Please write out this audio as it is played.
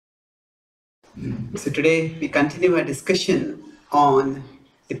So today we continue our discussion on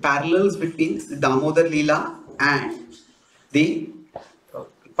the parallels between the Damodara-lila and the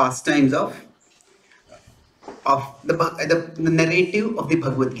pastimes of the narrative of the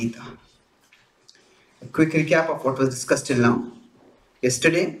Bhagavad-gita. A quick recap of what was discussed till now.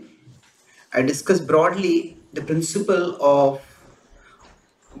 Yesterday, I discussed broadly the principle of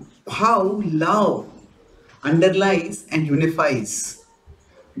how love underlies and unifies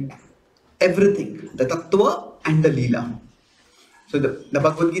everything, the tattva and the lila. So the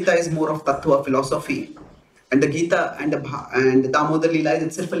Bhagavad-gita is more of tattva philosophy, and the Gita and the Damodara-lila is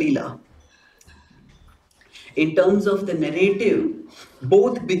itself a lila. In terms of the narrative,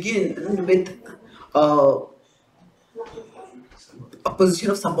 both begin with a position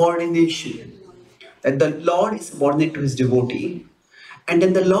of subordination, that the Lord is subordinate to his devotee, and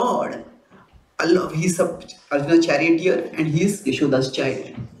then the Lord, he's Arjuna's charioteer and he is Yashoda's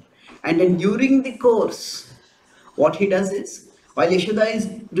child. And then during the course, what he does is, while Yashoda is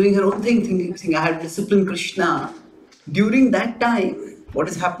doing her own thing, thinking I have to discipline Krishna, during that time, what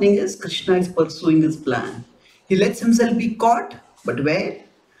is happening is Krishna is pursuing his plan. He lets himself be caught, but where?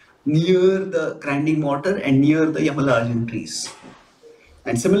 Near the grinding water and near the Yamala trees.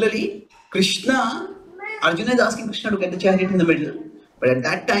 And similarly, Arjuna is asking Krishna to get the chariot in the middle, but at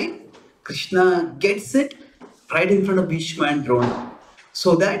that time, Krishna gets it right in front of Bhishma and Drona,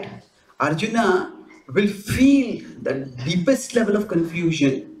 so that Arjuna will feel the deepest level of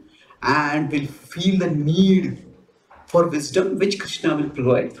confusion and will feel the need for wisdom, which Krishna will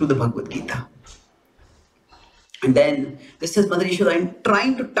provide through the Bhagavad-gita. And then this is Mother Yashoda, and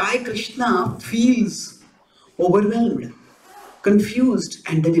trying to tie Krishna, feels overwhelmed, confused,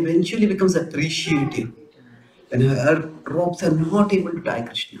 and then eventually becomes appreciative when her ropes are not able to tie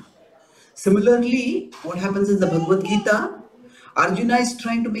Krishna. Similarly, what happens in the Bhagavad-gita, Arjuna is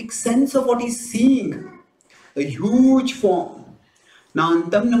trying to make sense of what he's seeing, the huge form.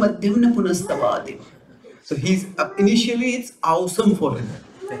 Nantam na madhyam na punastavadim. So initially it's awesome for him,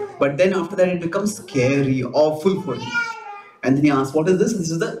 but then after that it becomes scary, awful for him. And then he asks, what is this? This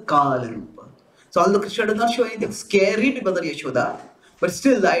is the Kala Rupa. So although Krishna does not show anything scary to Mother Yashoda, but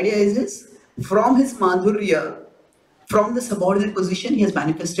still the idea is from his Madhurya, from the subordinate position, he has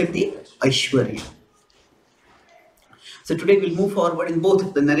manifested the Aishwarya. So today we'll move forward in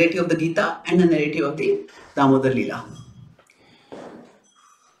both the narrative of the Gita and the narrative of the Damodara-lila.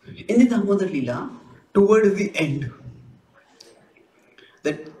 In the Damodara-lila, towards the end,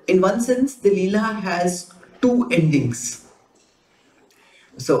 that in one sense the Lila has two endings.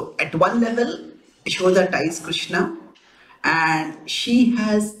 So at one level, Yashoda ties Krishna, and she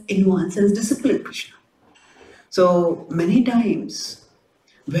has in one sense disciplined Krishna. So many times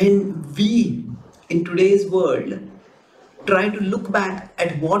when we in today's world try to look back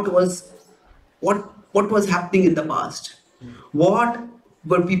at what was happening in the past, what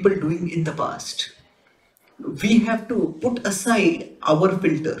were people doing in the past, we have to put aside our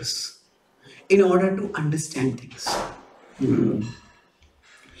filters in order to understand things.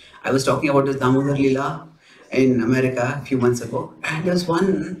 I was talking about this Damodara-lila in America a few months ago, and there was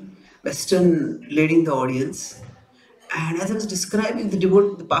one Western lady in the audience, and as I was describing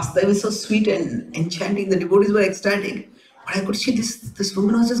the pastime was so sweet and enchanting, the devotees were ecstatic, but I could see this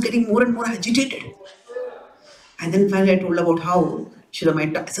woman was just getting more and more agitated. And then finally I told her about how she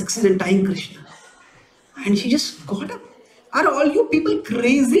might succeed in tying Krishna. And she just got up. Are all you people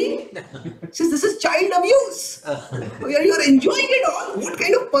crazy? She says, this is child abuse. You are enjoying it all. What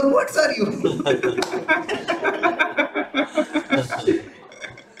kind of perverts are you?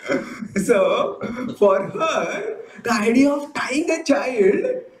 So, for her, the idea of tying a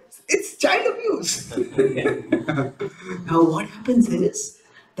child, it's child abuse. Now, what happens is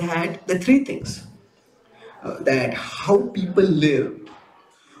that the three things, that how people live,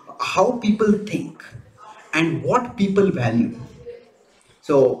 how people think, and what people value.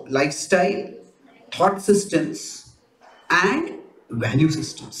 So lifestyle, thought systems, and value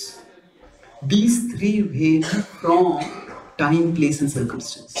systems. These three vary from time, place, and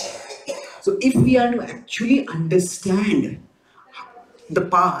circumstance. So if we are to actually understand the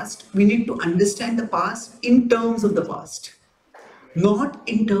past, we need to understand the past in terms of the past, not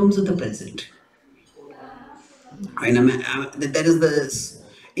in terms of the present. There is this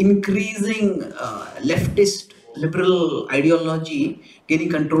increasing leftist liberal ideology gaining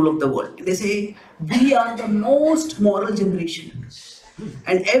control of the world. They say we are the most moral generation,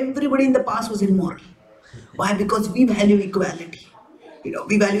 and everybody in the past was immoral. Why? Because we value equality.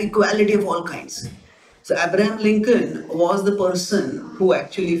 We value equality of all kinds. So Abraham Lincoln was the person who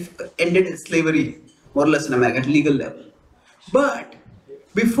actually ended slavery, more or less in America, at legal level. But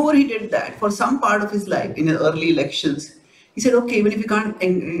Before he did that, for some part of his life, in the early elections, he said, okay, even if we can't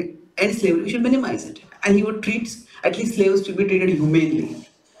end slavery, we should minimize it. And he would treat, at least slaves to be treated humanely.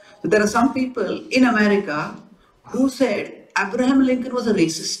 So there are some people in America who said Abraham Lincoln was a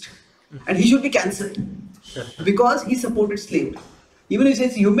racist and he should be cancelled because he supported slavery. Even if he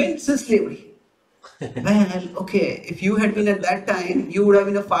says humane, it says slavery. Well, okay, if you had been at that time, you would have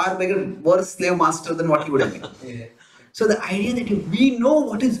been a far bigger, worse slave master than what you would have been. Yeah. So the idea that we know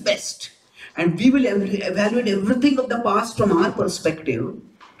what is best and we will evaluate everything of the past from our perspective,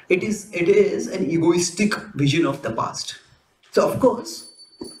 it is an egoistic vision of the past. So of course,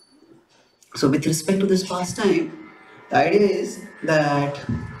 so with respect to this pastime, the idea is that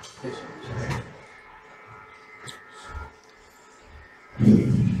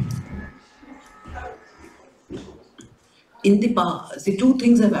in the past, the two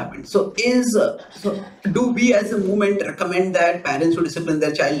things have happened. So do we as a movement recommend that parents should discipline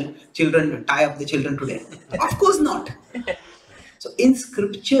their children, tie up the children today? Of course not. So in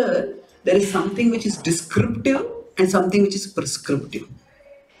scripture, there is something which is descriptive and something which is prescriptive.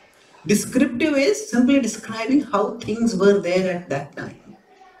 Descriptive is simply describing how things were there at that time.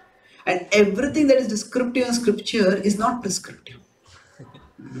 And everything that is descriptive in scripture is not prescriptive.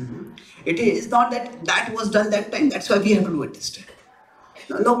 It is not that that was done that time, that's why we have to do it this time.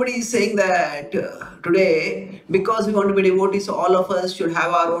 Now, nobody is saying that today, because we want to be devotees, so all of us should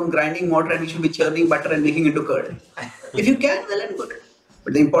have our own grinding mortar and we should be churning butter and making it into curd. If you can, well and good.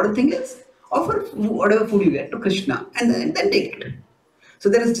 But the important thing is, offer whatever food you get to Krishna and then take it. So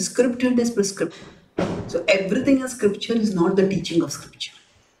there is descriptive and there is prescriptive. So everything in scripture is not the teaching of scripture.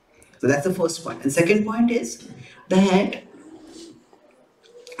 So that's the first point. And second point is that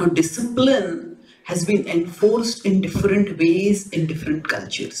discipline has been enforced in different ways in different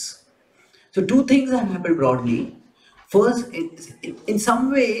cultures. So two things have happened broadly. First, in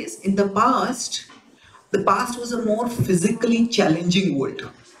some ways, in the past was a more physically challenging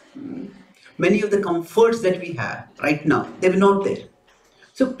world. Many of the comforts that we have right now, they were not there.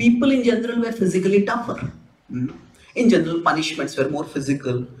 So people in general were physically tougher. In general, punishments were more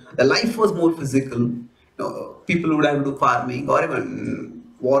physical. The life was more physical. People would have to do farming or even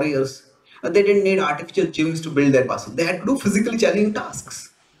warriors. They didn't need artificial gyms to build their muscle. They had to do physically challenging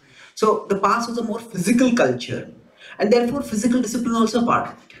tasks. So the past was a more physical culture, and therefore physical discipline also part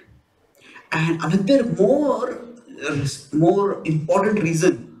of it. And another more important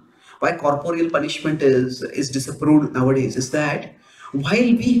reason why corporeal punishment is disapproved nowadays is that while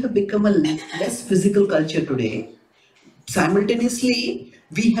we have become a less physical culture today, simultaneously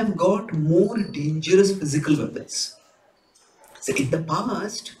we have got more dangerous physical weapons. So in the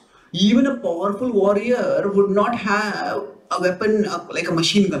past, even a powerful warrior would not have a weapon like a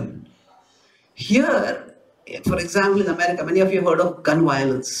machine gun. Here, for example, in America, many of you have heard of gun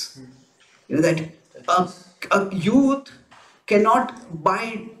violence. You know that a youth cannot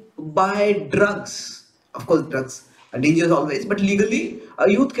buy drugs. Of course, drugs are dangerous always, but legally, a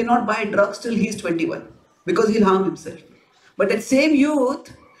youth cannot buy drugs till he is 21 because he'll harm himself. But that same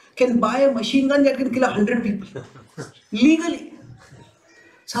youth can buy a machine gun that can kill 100 people legally.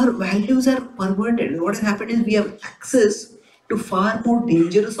 So our values are perverted, and what has happened is we have access to far more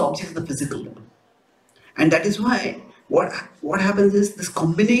dangerous objects in the physical level. And that is why what happens is this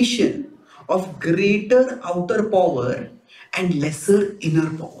combination of greater outer power and lesser inner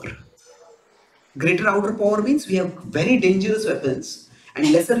power. Greater outer power means we have very dangerous weapons, and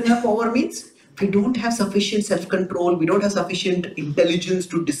lesser inner power means we don't have sufficient self-control, we don't have sufficient intelligence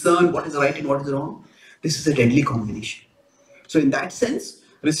to discern what is right and what is wrong. This is a deadly combination. So in that sense,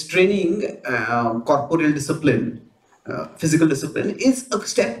 restraining corporeal discipline, physical discipline is a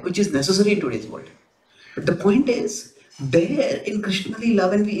step which is necessary in today's world. But the point is, there in Krishna-lila,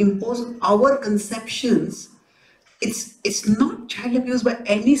 when we impose our conceptions, it's not child abuse by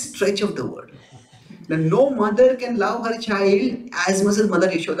any stretch of the word. Now, no mother can love her child as much as Mother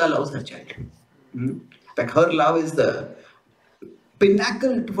Yashoda loves her child. In fact, her love is the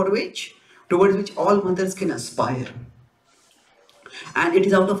pinnacle towards which all mothers can aspire. And it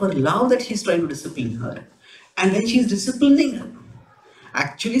is out of her love that she is trying to discipline her. And when she is disciplining her,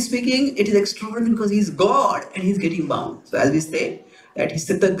 actually speaking, it is extraordinary because he is God and he is getting bound. So as we say, that he's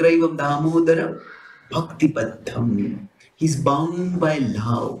Sitagraivam Damodara Bhakti Paddham. He's bound by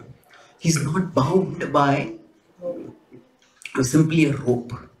love. He's not bound by simply a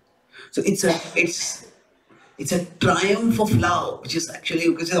rope. So it's a triumph of love, which is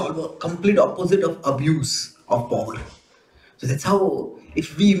almost complete opposite of abuse of power. So that's how,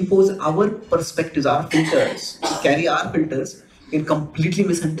 if we impose our perspectives, our filters, carry our filters, we can completely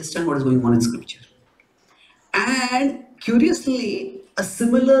misunderstand what is going on in scripture. And curiously, a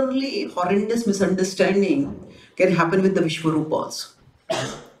similarly horrendous misunderstanding can happen with the Vishwarupas.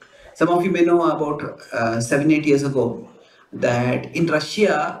 Some of you may know about 7-8 years ago that in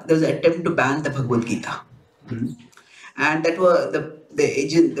Russia there was an attempt to ban the Bhagavad-gita. And that was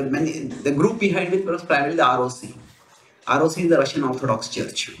the group behind it was primarily the ROC. ROC is the Russian Orthodox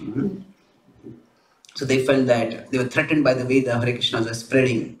Church. So they felt that they were threatened by the way the Hare Krishnas were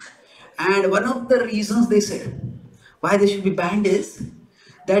spreading. And one of the reasons they said why they should be banned is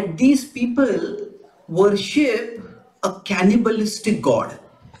that these people worship a cannibalistic god.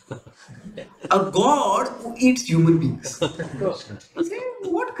 A god who eats human beings. I say,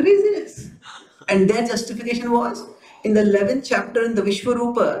 what craziness! And their justification was in the 11th chapter in the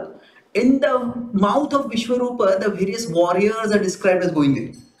Vishwarupa, in the mouth of Vishwarupa, the various warriors are described as going in.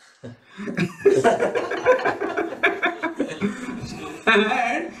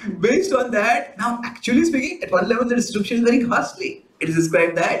 And based on that, now actually speaking, at one level the description is very ghastly. It is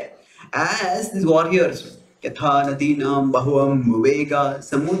described that as these warriors, Yatha Nadinam Bahuam Vega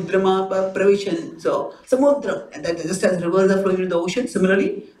Samudramapa Pravishan. So Samudra, and that just as rivers are flowing into the ocean,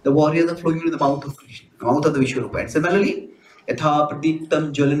 similarly the warriors are flowing into the mouth of Krishna, mouth of the Vishwarupa. And similarly, Yatha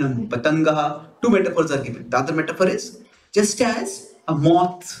Pradiptam Jalanam Patangaha, two metaphors are given. The other metaphor is just as a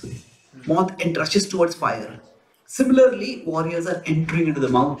moth rushes towards fire. Similarly, warriors are entering into the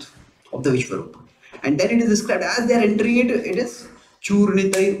mouth of the Vishwarupa. And then it is described as they are entering it, it is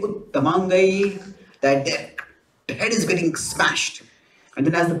Churnitai Uttamangai, that their head is getting smashed. And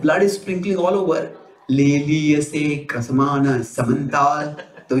then as the blood is sprinkling all over, Leliyase Krasamana Samantal,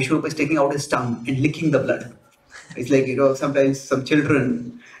 the Vishwarupa is taking out his tongue and licking the blood. It's like, sometimes some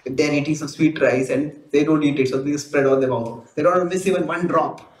children, if they're eating some sweet rice and they don't eat it, so they spread on their mouth. They don't miss even one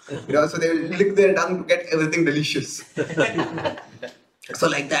drop. So they will lick their tongue to get everything delicious. So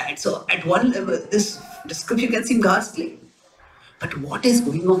like that. So at one level, this description can seem ghastly. But what is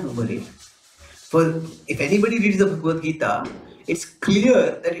going on over here? For if anybody reads the Bhagavad-gita, it's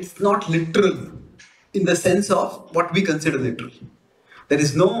clear that it's not literal in the sense of what we consider literal. There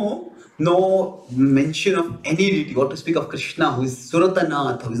is no mention of any deity, or to speak of Krishna, who is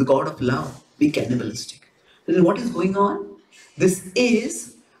Suratanath, who is the god of love, being cannibalistic. Then what is going on? This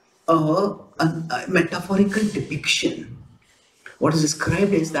is a metaphorical depiction. What is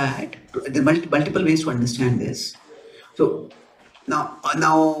described is that there are multiple ways to understand this. So now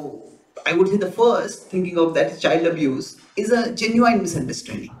I would say the first thinking of that child abuse is a genuine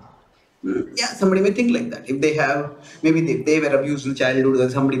misunderstanding. Yeah, somebody may think like that. If they have, maybe they were abused in childhood, or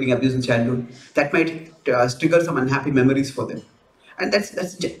somebody being abused in childhood, that might trigger some unhappy memories for them. And that's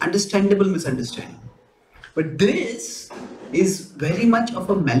understandable misunderstanding. But this is very much of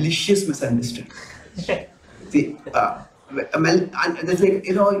a malicious misunderstanding. See,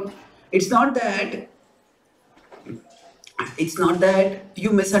 it's not that you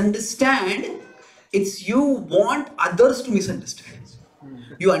misunderstand, it's you want others to misunderstand.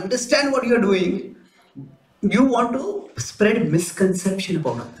 You understand what you are doing, you want to spread misconception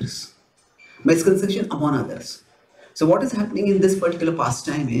about others, misconception among others. So what is happening in this particular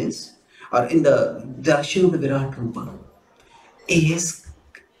pastime is, or in the darshan of the Virat Rupa, is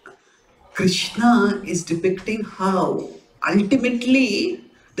Krishna is depicting how ultimately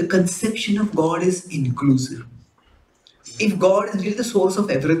the conception of God is inclusive. If God is really the source of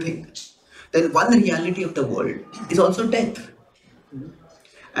everything, then one reality of the world is also death.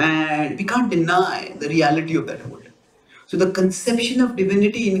 And we can't deny the reality of that world. So the conception of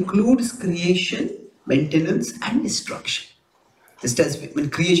divinity includes creation, maintenance and destruction. Just as when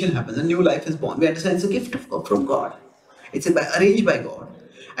creation happens, a new life is born, we understand it's a gift from God. It's arranged by God.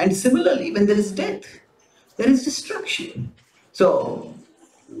 And similarly, when there is death, there is destruction. So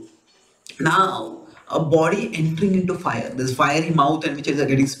now a body entering into fire, this fiery mouth and which is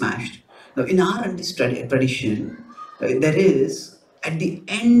getting smashed. Now in our tradition, there is, at the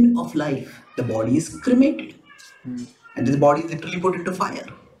end of life, the body is cremated. And this body is literally put into fire.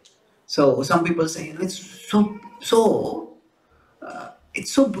 So some people say, it's so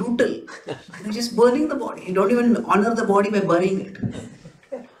brutal. You're just burning the body. You don't even honor the body by burying it.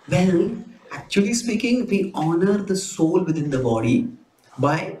 Well, actually speaking, we honor the soul within the body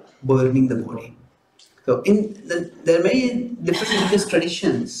by burning the body. So there are many different religious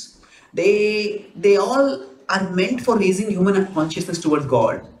traditions. They all are meant for raising human consciousness towards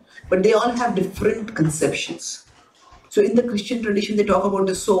God, but they all have different conceptions. So in the Christian tradition, they talk about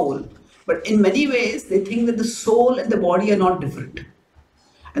the soul, but in many ways, they think that the soul and the body are not different.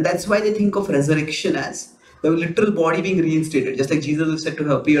 And that's why they think of resurrection as the literal body being reinstated, just like Jesus was said to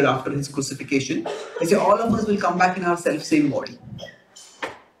have appeared after his crucifixion. They say all of us will come back in our self-same body.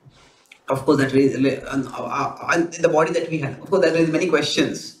 Of course, that raises in the body that we have. Of course, that raises many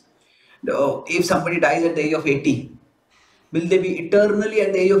questions. If somebody dies at the age of 80, will they be eternally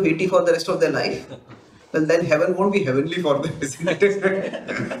at the age of 80 for the rest of their life? Well, then heaven won't be heavenly for them.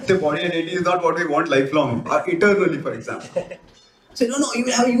 The body at 80 is not what we want lifelong or eternally, for example. So, no, you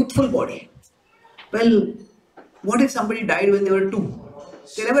will have a youthful body. Well, what if somebody died when they were 2?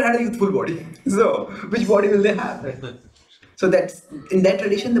 They never had a youthful body. So, which body will they have? So that's in that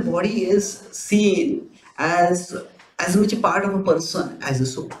tradition, the body is seen as much a part of a person as a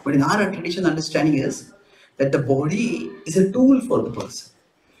soul. But in our tradition, understanding is that the body is a tool for the person.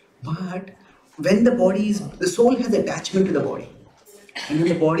 But when the soul has attachment to the body, and when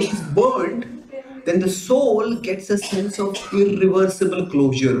the body is burned, then the soul gets a sense of irreversible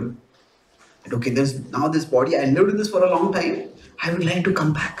closure. That, okay, there's now this body, I lived in this for a long time, I would like to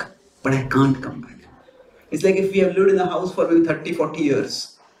come back, but I can't come back. It's like if we have lived in a house for maybe 30, 40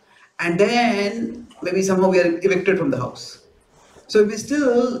 years, and then maybe somehow we are evicted from the house. So we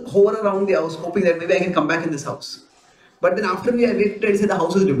still hover around the house, hoping that maybe I can come back in this house. But then after we are evicted, say the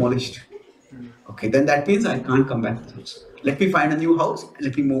house is demolished. Okay, then that means I can't come back to the house. Let me find a new house, and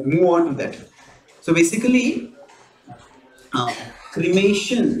let me move on to that. So basically,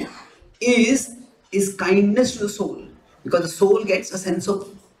 cremation is kindness to the soul, because the soul gets a sense of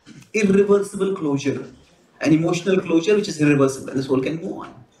irreversible closure, an emotional closure which is irreversible, and the soul can move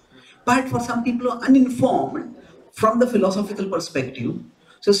on. But for some people who are uninformed from the philosophical perspective,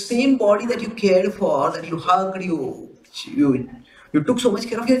 so same body that you cared for, that you hugged, you took so much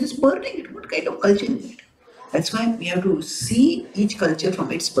care of, you're just burning it. What kind of culture is it? That's why we have to see each culture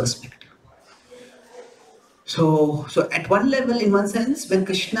from its perspective. So at one level, in one sense, when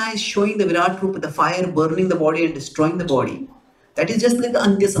Krishna is showing the Virat Rupa, the fire burning the body and destroying the body, that is just like the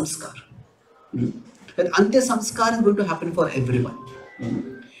Antya Samskar. That Antya Samskar is going to happen for everyone.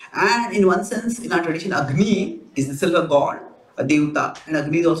 And in one sense, in our tradition, Agni is itself a god, a Devta, and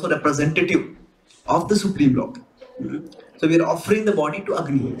Agni is also representative of the Supreme Lord. So we are offering the body to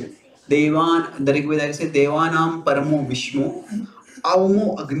Agni. Devan, the Rig Veda says, Devanam Paramo Vishnu,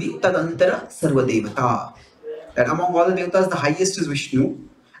 Avamo Agni Tadantara Sarva Devata. That among all the Devatas, the highest is Vishnu,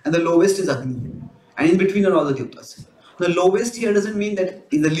 and the lowest is Agni. And in between are all the Devatas. The lowest here doesn't mean that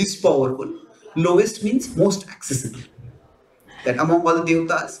is the least powerful. Lowest means most accessible. That among all the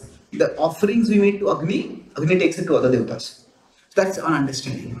Devatas, the offerings we make to Agni, Agni takes it to other Devatas. So that's our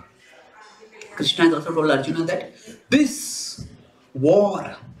understanding. Krishna has also told Arjuna that this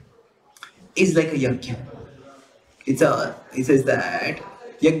war is like a yajna. He says that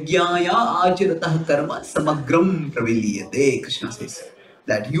Yajnaya achiratah karma samagram praviliyate. Krishna says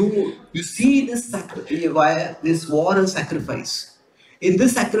that you see this war and sacrifice. In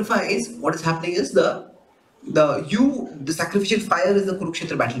this sacrifice, what is happening is the sacrificial fire is the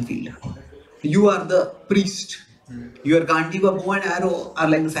Kurukshetra battlefield. You are the priest. Your Gandiva, bow and arrow are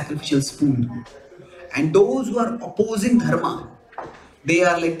like the sacrificial spoon. And those who are opposing dharma, they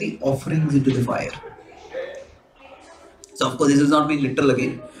are like the offerings into the fire. So of course, this is not being literal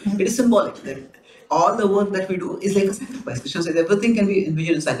again. It is symbolic that all the work that we do is like a sacrifice. Krishna says everything can be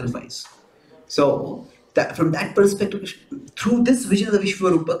envisioned as sacrifice. So from that perspective, through this vision of the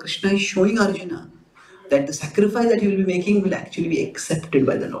Vishwarupa, Krishna is showing Arjuna that the sacrifice that you will be making will actually be accepted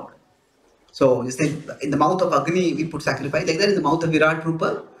by the Lord. So just like in the mouth of Agni we put sacrifice, like that in the mouth of Virat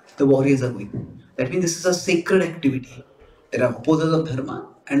Rupa, the warriors are going. That means this is a sacred activity. There are opposers of dharma,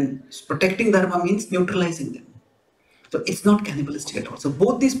 and protecting dharma means neutralizing them. So it's not cannibalistic at all. So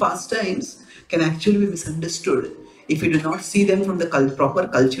both these pastimes can actually be misunderstood if we do not see them from the proper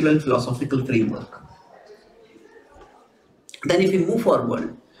cultural and philosophical framework. Then if we move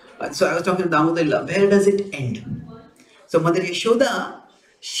forward, so I was talking about Damodara-lila, where does it end? So Mother Yashoda,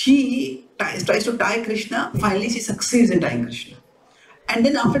 she tries to tie Krishna, finally she succeeds in tying Krishna. And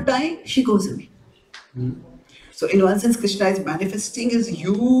then after tying, she goes away. So in one sense, Krishna is manifesting his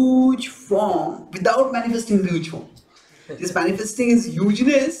huge form without manifesting his huge form. He's manifesting his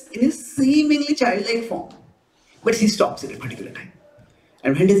hugeness in his seemingly childlike form. But he stops at a particular time.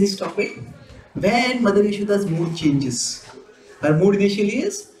 And when does he stop it? When Mother Yashoda's mood changes. Her mood initially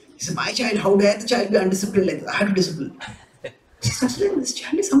is, he says, my child, how dare the child be undisciplined like that? I have to discipline. She starts like, this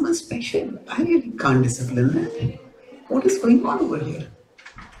child is someone special. I really can't discipline her. What is going on over here?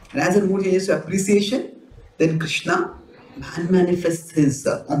 And as her mood changes to appreciation, then Krishna manifests his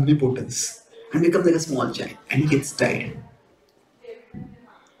omnipotence and becomes like a small child, and he gets tired.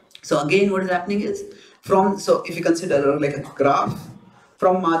 So again, what is happening is, so if you consider like a graph,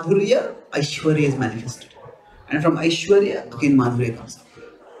 from Madhurya, Aishwarya is manifested. And from Aishwarya, again Madhurya comes up.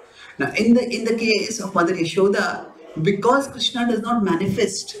 Now in the case of Mother Yashoda, because Krishna does not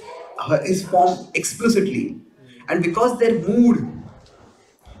manifest is formed explicitly, and because their mood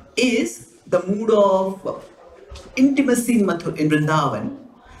is the mood of intimacy in Vrindavan,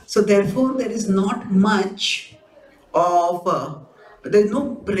 so therefore there is not much of there is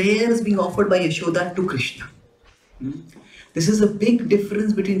no prayers being offered by Yashoda to Krishna. This is a big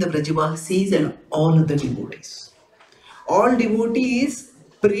difference between the Vrajavasis and all other devotees. All devotees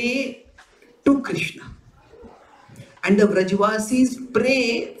pray to Krishna, and the Vrajavasis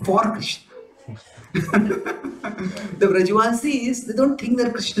pray for Krishna. The Vrajavasis, they don't think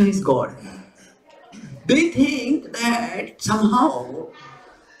that Krishna is God. They think that somehow,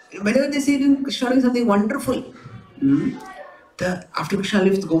 whenever they see Krishna doing something wonderful, after Krishna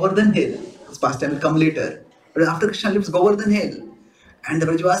lifts Govardhan hill, this pastime will come later, but after Krishna lifts Govardhan hill, and the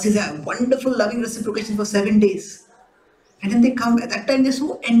Vrajavasis have wonderful loving reciprocation for 7 days. And then they come, at that time they're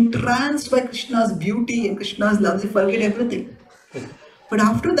so entranced by Krishna's beauty and Krishna's love, they forget everything. But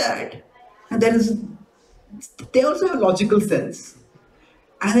after that, they also have logical sense.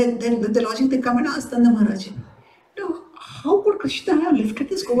 And then the logic, they come and ask Nanda Maharaj, how could Krishna have lifted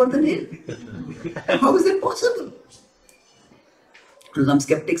this Govardhan hill? How is that possible? Some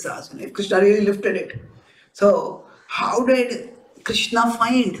skeptics ask, if Krishna really lifted it, so how did Krishna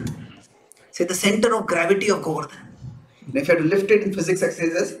find, say, the center of gravity of Govardhan? If you have to lift it in physics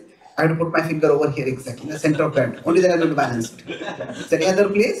exercises, I have to put my finger over here exactly, in the center of gravity. Only then I will balance it. If it's any other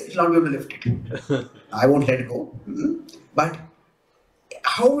place, it will not be able to lift it. I won't let it go. But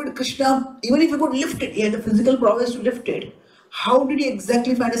how would Krishna, even if he could lift it, he had the physical prowess to lift it, how did he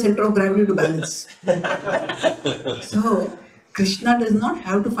exactly find a center of gravity to balance? So, Krishna does not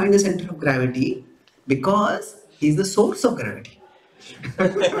have to find a center of gravity because he is the source of gravity.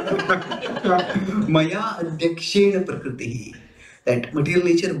 Maya adhyakshena prakriti. That material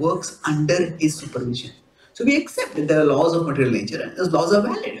nature works under his supervision. So we accept that there are laws of material nature and those laws are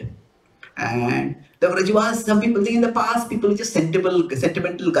valid. And the Vrajavas, some people think in the past, people were just sentimental,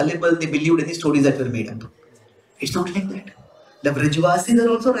 gullible, they believed any stories that were made up. It's not like that. The Vrajavasis are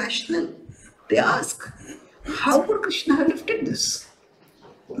also rational. They ask, how could Krishna have lifted this?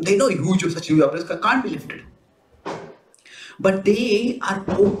 They know such huge objects can't be lifted. But they are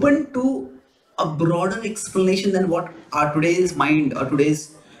open to a broader explanation than what our today's mind or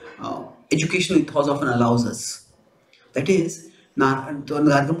today's educational ethos often allows us. That is, when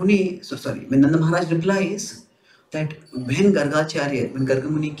Nanda Maharaj replies that when Garga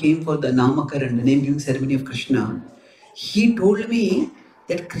Muni came for the Namakaran, the name giving ceremony of Krishna, he told me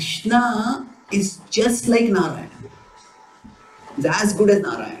that Krishna is just like Narayan. He's as good as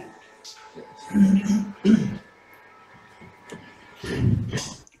Narayan.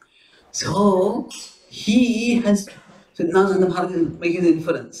 So now Nanda Maharaj is making the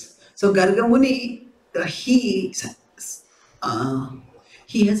inference. So Garga Muni, he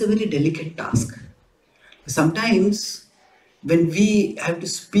has a very delicate task. Sometimes when we have to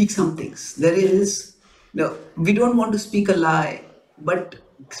speak some things, we don't want to speak a lie, but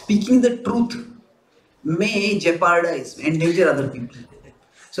speaking the truth may jeopardize, endanger other people.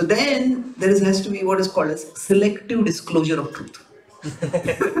 So then there has to be what is called as selective disclosure of truth.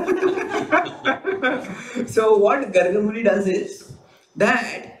 So what Garga Muni does is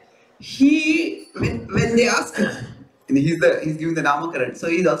that when they ask him, he's giving the Namakaran, so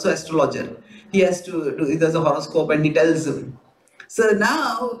he's also astrologer. He does a horoscope and he tells him. So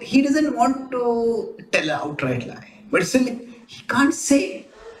now he doesn't want to tell an outright lie, but still he can't say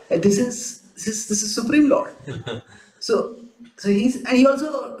that this is Supreme Lord. So he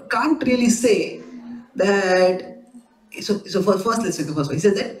also can't really say that. So first let's take the first one. He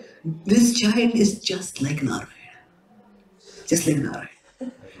says that this child is just like Narayan. Just like Narayan.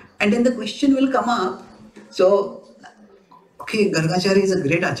 And then the question will come up. So, okay, Gargacharya is a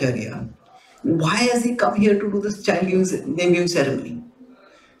great Acharya. Why has he come here to do this name giving ceremony?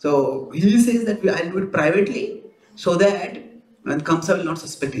 So he says that I'll do it privately so that Kamsa will not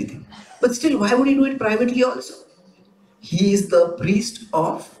suspect anything. But still, why would he do it privately also? He is the priest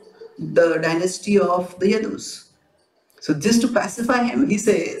of the dynasty of the Yadus. So just to pacify him, he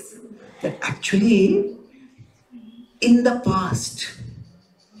says that actually, in the past,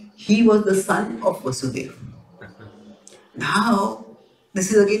 he was the son of Vasudeva. Now,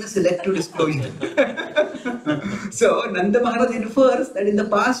 this is again a selective disclosure. So, Nanda Maharaj infers that in the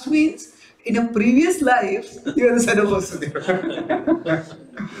past means, in a previous life, you are the son of Vasudeva.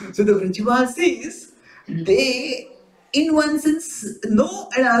 So, the Vrajavasis, they, in one sense, know,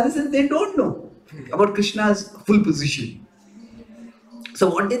 and in another sense, they don't know about Krishna's full position. So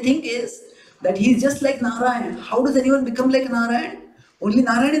what they think is that he is just like Narayan. How does anyone become like Narayan? Only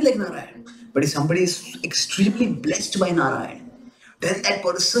Narayan is like Narayan. But if somebody is extremely blessed by Narayan, then that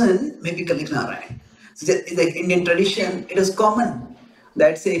person may become like Narayan. So in the Indian tradition, it is common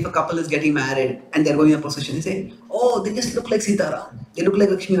that say if a couple is getting married and they're going in a procession, they say, oh, they just look like Sitaram, they look like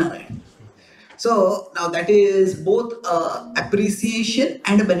Lakshmi Narayan. So now that is both appreciation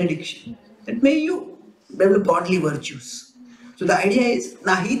and a benediction. That may you develop godly virtues. So the idea is,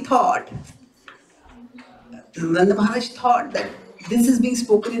 now he thought, Nanda Maharaj thought that this is being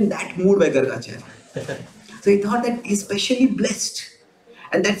spoken in that mood by Gargacharya. So he thought that he's specially blessed.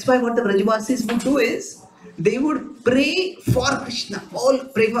 And that's why what the Vrajavasis would do is, they would pray for Krishna, all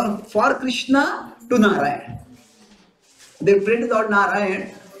pray for Krishna to Narayan. They pray to Lord Narayan,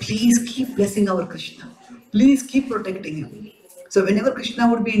 please keep blessing our Krishna. Please keep protecting him. So whenever Krishna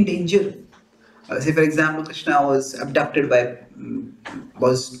would be in danger, say for example, Krishna was abducted by,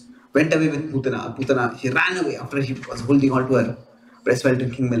 went away with Putana. Putana, she ran away after he was holding on to her breast while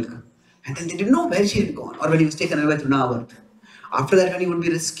drinking milk. And then they didn't know where she had gone or when he was taken away by Trinavarth. After that, when he would be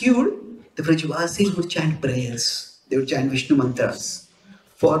rescued, the Vrajavasis would chant prayers. They would chant Vishnu mantras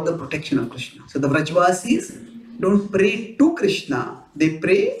for the protection of Krishna. So the Vrajavasis don't pray to Krishna, they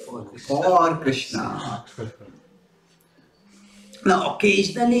pray for Krishna. Now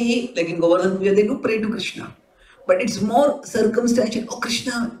occasionally, like in Govardhan Puja, they do pray to Krishna. But it's more circumstantial. Oh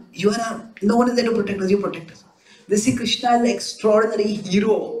Krishna, no one is there to protect us, you protect us. They see Krishna as an extraordinary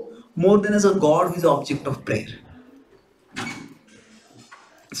hero more than as a god who is the object of prayer.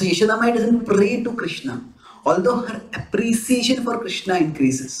 So Yashodamai doesn't pray to Krishna, although her appreciation for Krishna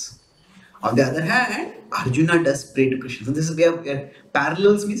increases. On the other hand, Arjuna does pray to Krishna. So this is where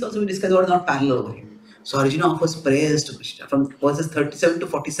parallels means also we discuss what is not parallel over here. So Arjuna offers prayers to Krishna from verses 37 to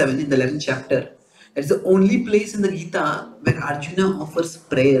 47 in the 11th chapter. That's the only place in the Gita where Arjuna offers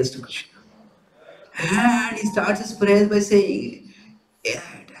prayers to Krishna. And he starts his prayers by saying, yeah,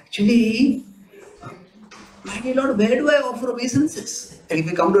 actually, my dear Lord, where do I offer obeisances? Like if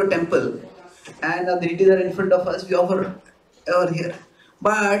we come to a temple and the deities are in front of us, we offer over here.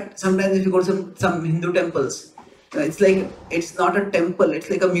 But sometimes if you go to some Hindu temples, it's like, it's not a temple, it's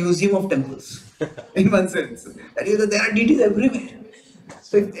like a museum of temples in one sense. That is, there are deities everywhere.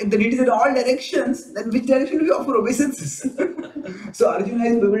 So if the deities are in all directions, then which direction do we offer obeisances? So Arjuna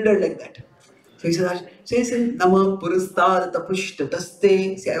is bewildered like that. So he says, Nama Purastad Tapushta Taste.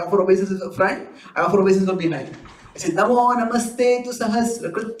 See, I offer obeisances from front, I offer obeisances from behind. I say, Namo Namaste tu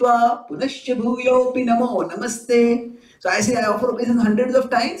Sahasra Krutva Punascha Bhuyopi Namo Namaste. So I say, I offer obeisances hundreds of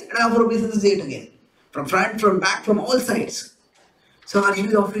times and I offer obeisances yet again. From front, from back, from all sides. So Arjuna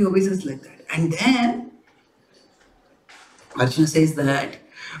is offering obeisances like that. And then Arjuna says that,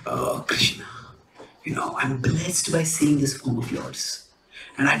 Krishna, I'm blessed by seeing this form of yours.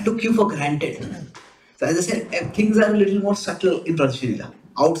 And I took you for granted. So as I said, things are a little more subtle in Rajlila.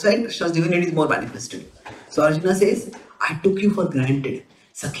 Outside, Krishna's divinity is more manifested. So Arjuna says, I took you for granted.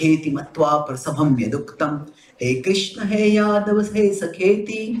 Sakheti matva prasabham yaduktam. Hey Krishna, hey Yadavas, hey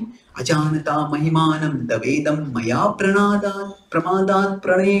Sakheti. Ajanata mahimanam davedam maya pramadat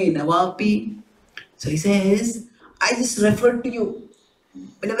prane navapi. So he says, I just referred to you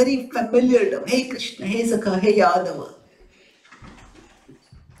in a very familiar term. Hey Krishna, hey Sakha, hey Yadava.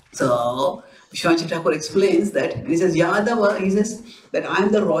 So Vishwanath Thakur explains that, and he says, Yadava, he says that I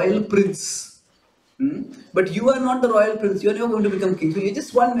am the royal prince. But you are not the royal prince, you are never going to become king. So you are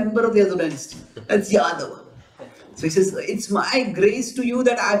just one member of the other dynasty. That's Yadava. So he says, it's my grace to you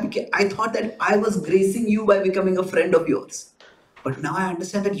that I thought that I was gracing you by becoming a friend of yours. But now I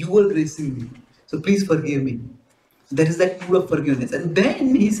understand that you were gracing me. So please forgive me. There is that mood of forgiveness. And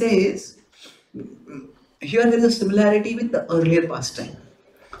then he says, here there is a similarity with the earlier pastime.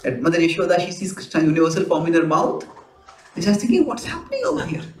 That Mother Yashoda, she sees Krishna universal form in her mouth. And she's thinking, what's happening over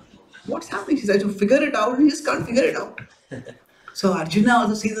here? What's happening? She tries to figure it out and she just can't figure it out. So Arjuna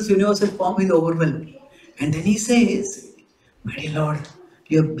also sees this universal form, he's overwhelmed. And then he says, my dear Lord,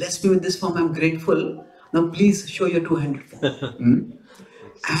 you have blessed me with this form, I'm grateful. Now please show your two-handed form.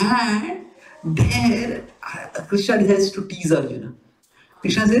 And there, Krishna decides to tease Arjuna.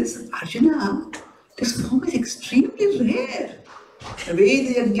 Krishna says, Arjuna, this form is extremely rare. So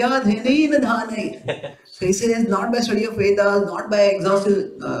he says, not by study of Vedas, not by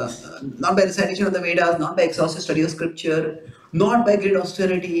exhaustive, not by recitation of the Vedas, not by exhaustive study of scripture, not by great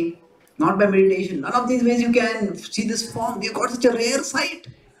austerity, not by meditation. None of these ways you can see this form. You've got such a rare sight.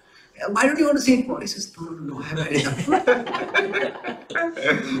 Why don't you want to see it more? He says, no, I have had enough.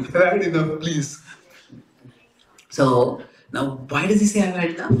 I've had enough, please. So, now why does he say I've had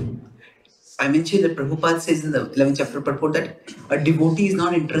enough? I mentioned that Prabhupada says in the 11th chapter purport that a devotee is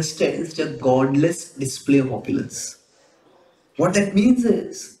not interested in such a godless display of opulence. What that means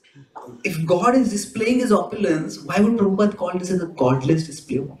is, If God is displaying his opulence, why would Prabhupada call this as a godless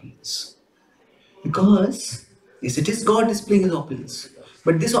display of opulence? Because, yes, it is God displaying his opulence.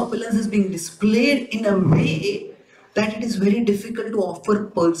 But this opulence is being displayed in a way that it is very difficult to offer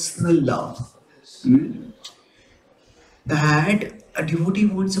personal love. That a devotee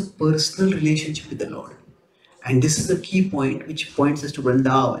wants a personal relationship with the Lord. And this is the key point which points us to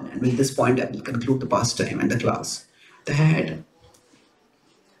Vrindavan. And with this point, I will conclude the pastime and the class. That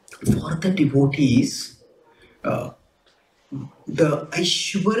for the devotees, uh, the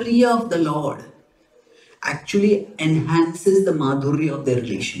Aishwarya of the Lord actually enhances the madhurya of their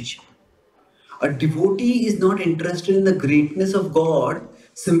relationship. A devotee is not interested in the greatness of God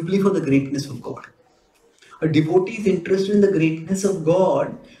simply for the greatness of God. A devotee is interested in the greatness of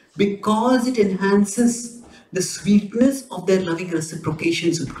God because it enhances the sweetness of their loving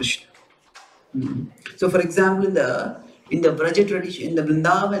reciprocations with Krishna. So, for example, in the Vraja tradition, in the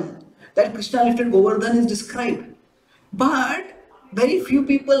Vrindavan, that Krishna lifted Govardhan is described. But very few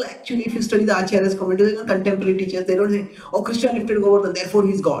people actually, if you study the Acharyas commentaries, contemporary teachers, they don't say, oh, Krishna lifted Govardhan, therefore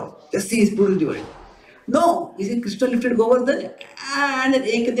he is God. Just see his brutal divine. No, he said Krishna lifted Govardhan and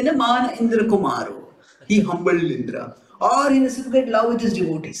Ekadina Man Indra Kumaru. He humbled Indra. Or he reciprocated love with his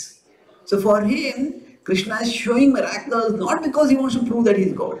devotees. So for him, Krishna is showing miracles not because he wants to prove that he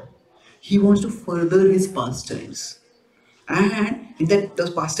is God. He wants to further his pastimes. And in that,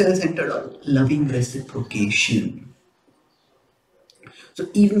 those pastimes are centered on loving reciprocation. So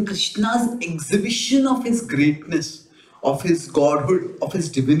even Krishna's exhibition of his greatness, of his godhood, of his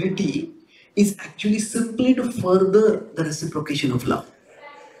divinity is actually simply to further the reciprocation of love.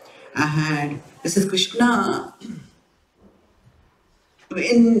 And this is Krishna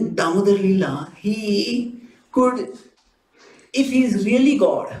in Damodara-lila, he could, if he is really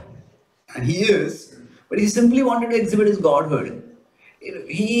God, and he is, but he simply wanted to exhibit his godhood,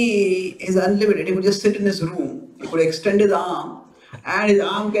 he is unlimited. He could just sit in his room, he could extend his arm, and his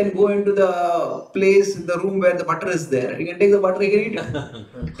arm can go into the place, the room where the butter is there. He can take the butter, he can eat it.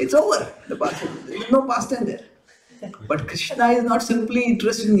 It's over. There is no pastime there. But Krishna is not simply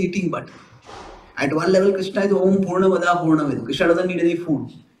interested in eating butter. At one level, Krishna is Om Purnamada Purnamidu. Krishna doesn't need any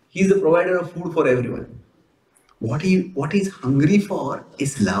food. He is the provider of food for everyone. What he is hungry for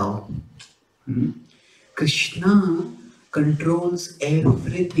is love. Krishna controls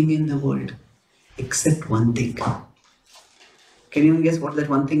everything in the world except one thing. Can you guess what that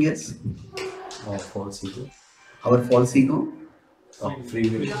one thing is? Our false ego. Our false ego? Our free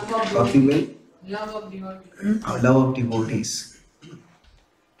will. Our free will? Love of devotees. Our love of devotees.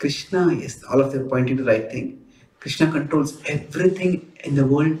 Krishna, yes, all of them pointing to the right thing. Krishna controls everything in the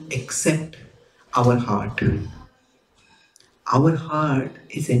world except our heart. Our heart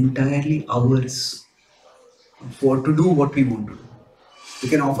is entirely ours for to do what we want to do. We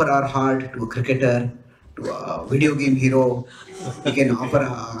can offer our heart to a cricketer, to a video game hero. We can offer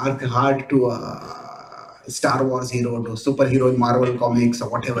our heart to a Star Wars hero, to a superhero in Marvel comics or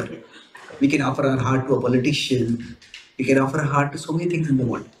whatever. We can offer our heart to a politician. We can offer our heart to so many things in the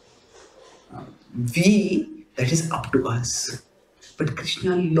world. That is up to us. But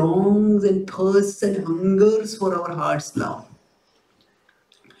Krishna longs and thirsts and hungers for our heart's love.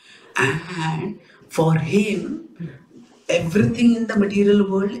 And for him, everything in the material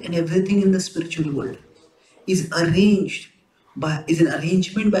world and everything in the spiritual world is an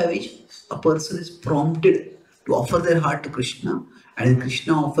arrangement by which a person is prompted to offer their heart to Krishna, and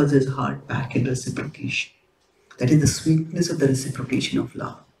Krishna offers his heart back in reciprocation. That is the sweetness of the reciprocation of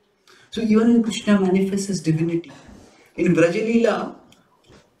love. So even when Krishna manifests his divinity, in Vraja-lila,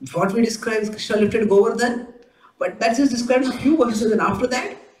 what we describe is Krishna lifted Govardhan, but that's just described in a few verses, and after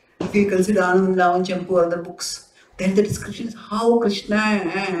that, if we consider Anand, Lavan, Champu or other books, then the description is how Krishna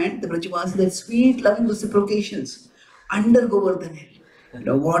and the Brajavasis, their sweet loving reciprocations under Govardhan hill. You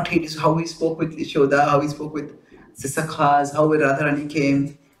know what he did, how he spoke with Yashoda, how he spoke with the Sakhas, how Radharani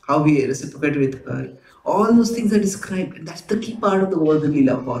came, how he reciprocated with her. All those things are described, and that's the key part of the Govardhan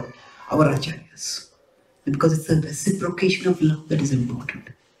Lila for our Acharyas. Because it's the reciprocation of love that is important.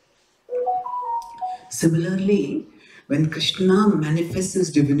 Similarly, when Krishna manifests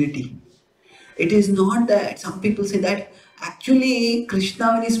his divinity, it is not that some people say that actually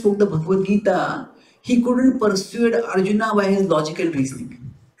Krishna, when he spoke the Bhagavad-gita, he couldn't persuade Arjuna by his logic and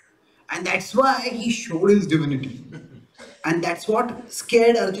reasoning. And that's why he showed his divinity. And that's what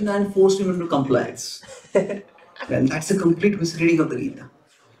scared Arjuna and forced him into compliance. Well, that's a complete misreading of the Gita.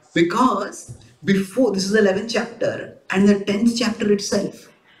 Because before, this is the 11th chapter, and the 10th chapter itself,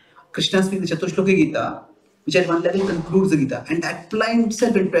 Krishna speaks the Chatushloki Gita, which at one level concludes the Gita. And that line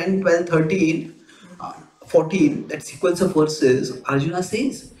itself in 10, 12, 13, 14, that sequence of verses, Arjuna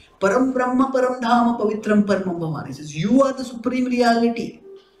says, Param Brahma, Param Dhama, Pavitram Paramam Bhavan. He says, you are the supreme reality.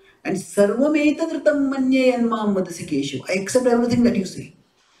 And Sarvam Etadritam Manye Yanmam Vadasi Keshu. I accept everything that you say.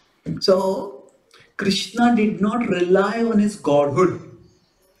 So, Krishna did not rely on his godhood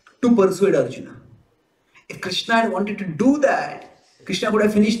to persuade Arjuna. If Krishna had wanted to do that, Krishna would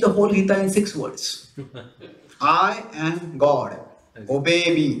have finished the whole Gita in 6 words. I am God.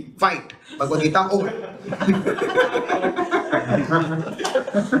 Obey me. Fight. Bhagavad-gita over.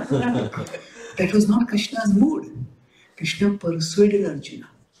 That was not Krishna's mood. Krishna persuaded Arjuna.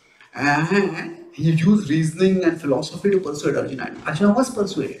 And he used reasoning and philosophy to persuade Arjuna. And Arjuna was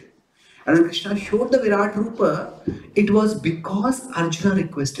persuaded. And when Krishna showed the Virat Rupa, it was because Arjuna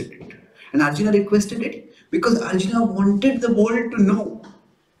requested it. And Arjuna requested it because Arjuna wanted the world to know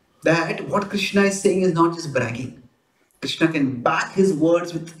that what Krishna is saying is not just bragging. Krishna can back his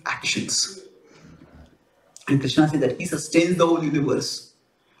words with actions. And Krishna said that he sustains the whole universe.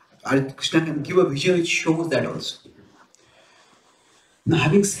 Krishna can give a vision which shows that also. Now,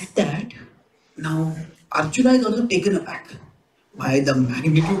 having said that, now Arjuna is also taken aback by the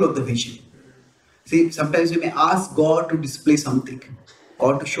magnitude of the vision. See, sometimes we may ask God to display something,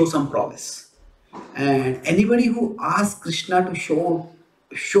 God to show some promise. And anybody who asks Krishna to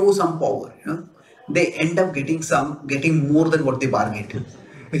show some power, they end up getting more than what they bargained.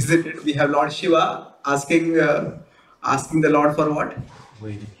 Isn't it? We have Lord Shiva asking the Lord for what?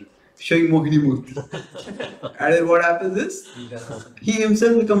 Showing Mohini Murti. And then what happens is, he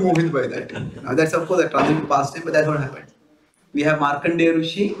himself becomes mohined by that. Now that's of course a transitive past time, but that's what happened. We have Markandeya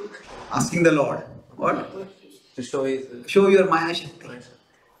Rishi asking the Lord, what? To show Your Maya Shakti.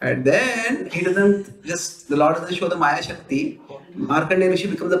 And then the Lord doesn't show the Maya Shakti. Markandeya Rishi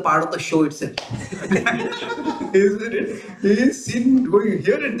becomes a part of the show itself. Isn't it? He is seen going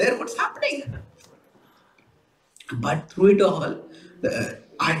here and there, what's happening? But through it all,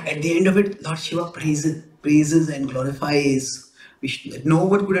 at the end of it, Lord Shiva praises and glorifies Vishnu. No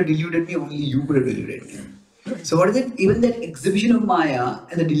one could have deluded me, only you could have deluded me. So what is it? Even that exhibition of Maya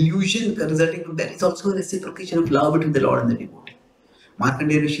and the delusion resulting from that is also a reciprocation of love between the Lord and the devotee.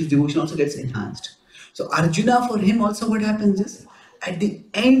 Markandeya Rishi's devotion also gets enhanced. So Arjuna, for him also what happens is, at the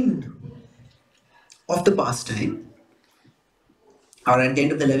end of the pastime, or at the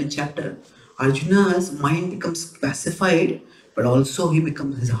end of the 11th chapter, Arjuna's mind becomes pacified, but also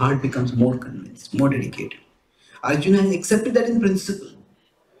his heart becomes more convinced, more dedicated. Arjuna has accepted that in principle,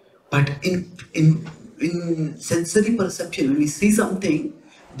 but in sensory perception, when we see something,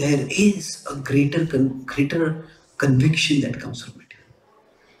 there is a greater conviction that comes from it.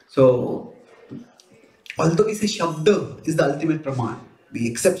 So, although we say Shabda is the ultimate Praman, we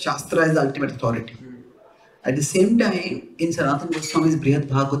accept Shastra as the ultimate authority. At the same time, in Sanatana Goswami's Brihad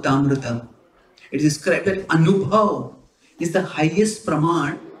Bhagavatamrita, it is described that Anubhav is the highest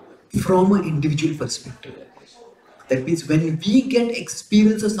Praman from an individual perspective. That means when we get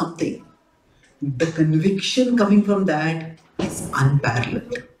experience of something, the conviction coming from that is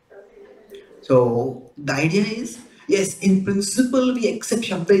unparalleled. So the idea is, yes, in principle we accept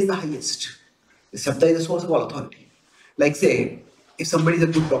Shabda is the highest. The Shabda is the source of all authority. Like say, if somebody is a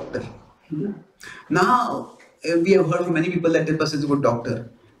good doctor. Now, we have heard from many people that person is a good doctor.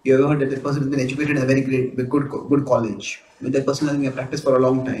 You have heard that that person has been educated in a very good college. That person has been practiced for a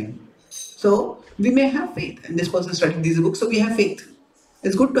long time. So we may have faith, and this person studied these books, so we have faith.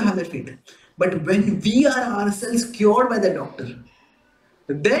 It's good to have that faith. But when we are ourselves cured by the doctor,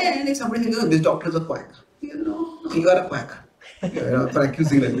 then if somebody says, this doctor is a quack, you are a quack for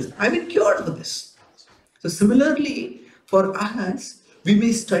accusing like this. I've been cured of this. So similarly, for us, we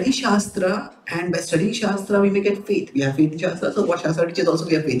may study Shastra, and by studying Shastra, we may get faith. We have faith in Shastra, so what Shastra teaches also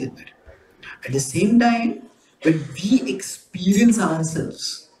we have faith in that. At the same time, when we experience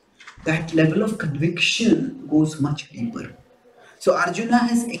ourselves, that level of conviction goes much deeper. So Arjuna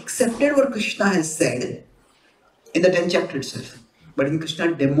has accepted what Krishna has said in the 10th chapter itself. But when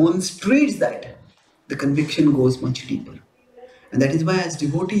Krishna demonstrates that, the conviction goes much deeper. And that is why as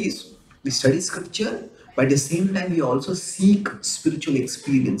devotees, we study scripture, but at the same time we also seek spiritual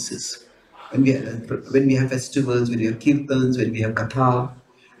experiences. When we have festivals, when we have kirtans, when we have katha,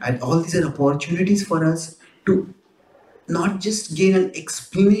 and all these are opportunities for us to not just gain an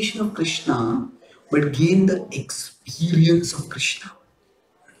explanation of Krishna, but gain the experience of Krishna.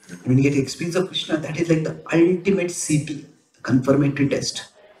 When you get the experience of Krishna, that is like the ultimate CT, the confirmatory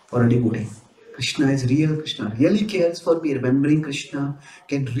test for a devotee. Krishna is real, Krishna really cares for me, remembering Krishna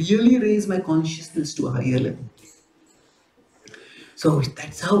can really raise my consciousness to a higher level. So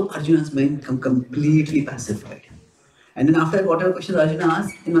that's how Arjuna's mind become completely pacified. And then after that, whatever questions Arjuna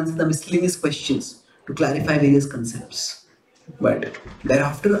asks, he answers the miscellaneous questions to clarify various concepts. But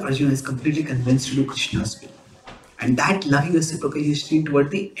thereafter, Arjuna is completely convinced to do Krishna's will. And that loving reciprocation is seen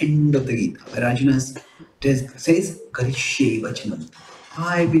toward the end of the Gita, where Arjuna says, Karishye Vachanam.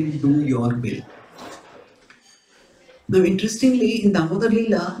 I will do your will. Now, interestingly, in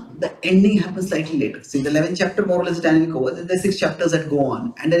Damodara-lila, the ending happens slightly later. See, the 11th chapter more or less dynamic over, then there's 6 chapters that go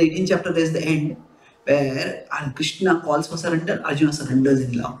on, and then 18th chapter there's the end, where Krishna calls for surrender, Arjuna surrenders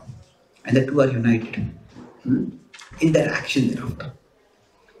in love, and the two are united in their action thereafter.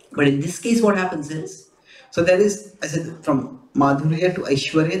 But in this case, what happens is, so there is, I said, from Madhurya to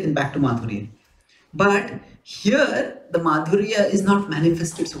Aishwarya, then back to Madhurya. But here, the Madhurya is not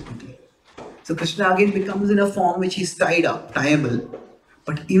manifested so quickly. So Krishna again becomes in a form which is tied up, tieable.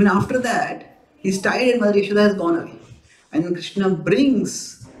 But even after that, he's tied and Mother Yashoda has gone away. And Krishna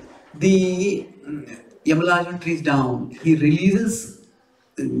brings the Yamalajana trees down. He releases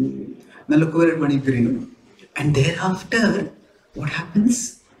Nalakuvar and Manipuri. And thereafter, what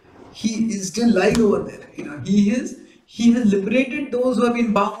happens? He is still lying over there. He has liberated those who have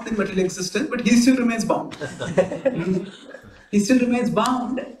been bound in material existence, but he still remains bound. He still remains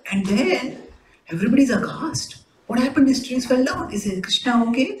bound, and then everybody's aghast. What happened? These trees fell down. He says, Krishna,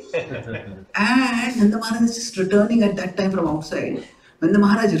 okay? And Nanda Maharaj is just returning at that time from outside. Nanda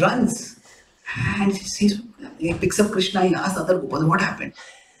Maharaj runs and he picks up Krishna. He asks other Gopas, what happened?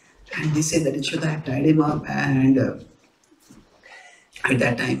 And they say that Yashoda had tied him up, and at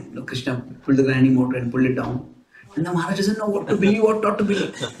that time, Krishna pulled the grinding motor and pulled it down. And the Maharaj doesn't know what to believe, what not to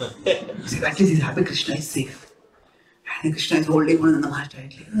believe. See, at least he's happy Krishna is safe. And Krishna is holding on and the Maharaj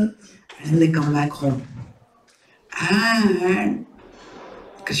tightly. And then they come back home. And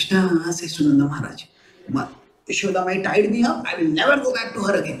Krishna says to Nanda Maharaj, Yashoda Mai tied me up, I will never go back to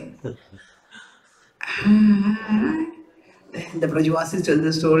her again. And then the Brajavasis tell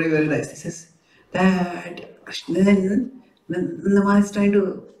the story very nice. He says that Krishna, then Nanda Maharaj is trying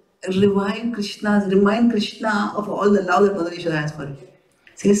to remind Krishna of all the love that Mother Yashoda has for him.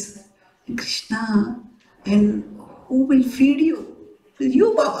 He says, Krishna, and who will feed you?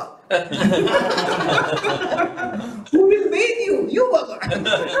 You, Baba. Who will bathe you? You,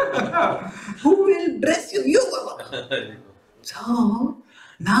 Baba. Who will dress you? You, Baba. So,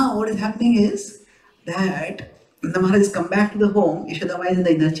 now what is happening is that the Maharaj has come back to the home, Yashoda is in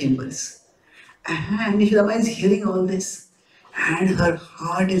the inner chambers. And Yashoda is hearing all this. And her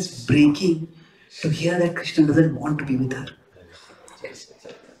heart is breaking to hear that Krishna doesn't want to be with her.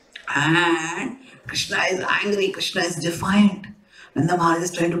 And Krishna is angry, Krishna is defiant. Nanda Maharaj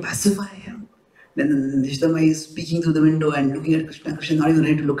is trying to pacify him. Then Yashoda is speaking through the window and looking at Krishna. Krishna is not even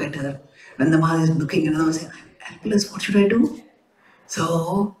ready to look at her. Nanda Maharaj is looking and Nanda Maharaj is saying, I'm helpless, what should I do?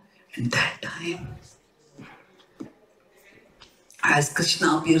 So, at that time, as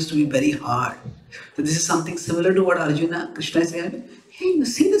Krishna appears to be very hard. So this is something similar to what Krishna is saying, hey, you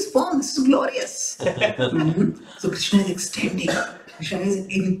see this form, this is glorious. So Krishna is extending, Krishna is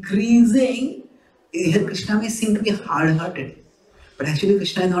increasing. Here Krishna may seem to be hard-hearted, but actually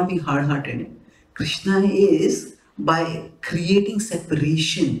Krishna is not being hard-hearted. Krishna is, by creating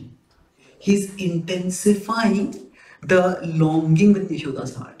separation, he's intensifying the longing with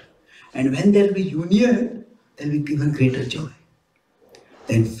Yashoda's heart. And when there will be union, there will be even greater joy.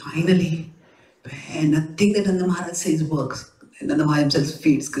 Then finally, when nothing that Nanda Maharaj says works, Nanda Maharaj himself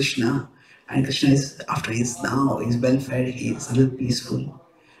feeds Krishna, and Krishna is, after he's well fed, he's a little peaceful.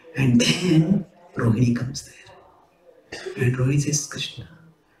 And then Rohini comes there. And Rohini says, Krishna.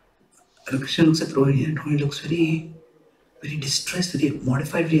 And Krishna looks at Rohini, and Rohini looks very, very distressed, very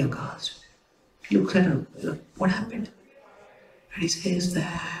modified, very aghast. He looks at her, what happened? And he says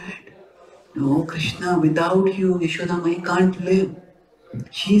that, no, Krishna, without you, Yashoda Mai can't live.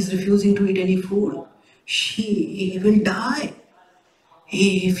 She is refusing to eat any food. She will die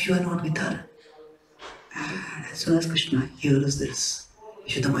if you are not with her. And as soon as Krishna hears this,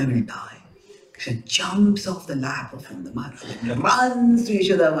 Yashoda Mai will die. Krishna jumps off the lap of Nanda Maharaj and runs to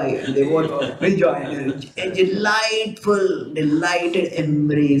Yashoda Mai, and they both rejoin. A delightful, delighted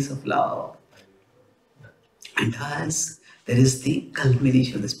embrace of love. And thus, there is the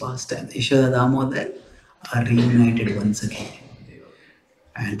culmination of this pastime. Yashoda Damodar are reunited once again.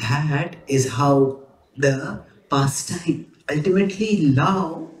 And that is how the pastime, ultimately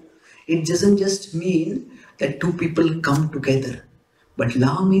love, it doesn't just mean that two people come together. But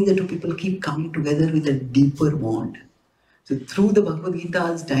love means that two people keep coming together with a deeper bond. So through the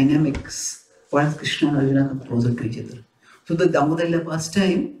Bhagavad-gita's dynamics, what has Krishna and Arjuna come closer to each other. So the Damodara-lila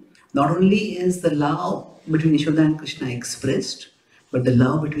pastime, not only is the love between Yashoda and Krishna expressed, but the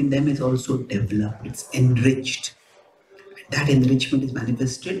love between them is also developed, it's enriched. That enrichment is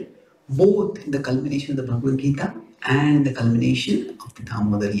manifested both in the culmination of the Bhagavad-gita and the culmination of the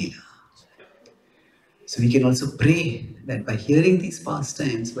Damodara-lila. So we can also pray that by hearing these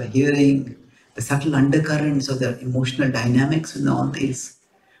pastimes, by hearing the subtle undercurrents of the emotional dynamics in all this,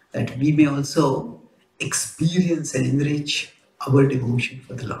 that we may also experience and enrich our devotion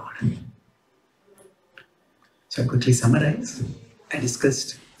for the Lord. So I'll quickly summarize. I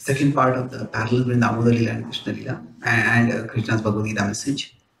discussed the second part of the parallel between Damodara-lila and Krishna-lila and Krishna's Bhagavad-gita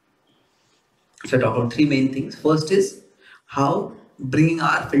message. So I talk about three main things. First is how bringing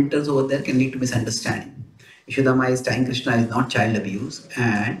our filters over there can lead to misunderstanding. Yashodama is tying Krishna is not child abuse,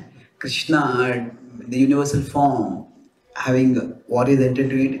 and Krishna, the universal form, having warriors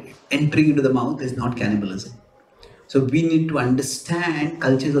entering into the mouth is not cannibalism. So we need to understand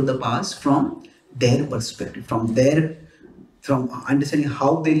cultures of the past from their perspective, from understanding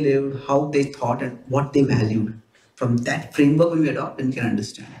how they lived, how they thought, and what they valued. From that framework, when we adopt, then we can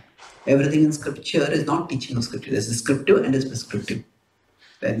understand. Everything in scripture is not teaching of scripture. There's descriptive and there's prescriptive.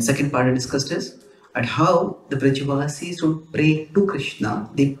 Then second part I discussed is at how the Brajavasis don't pray to Krishna,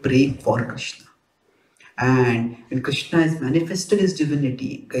 they pray for Krishna. And when Krishna has manifested his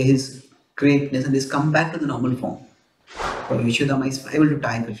divinity, his greatness, and has come back to the normal form, Yashodama is able to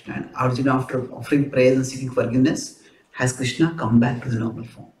tie Krishna, and Arjuna, after offering prayers and seeking forgiveness, has Krishna come back to the normal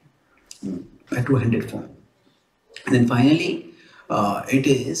form, a two-handed form. And then finally, it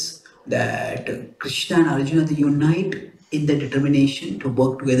is that Krishna and Arjuna, they unite in their determination to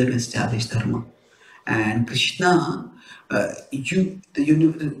work together to establish dharma. And Krishna, the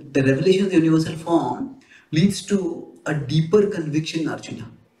revelation of the universal form leads to a deeper conviction in Arjuna.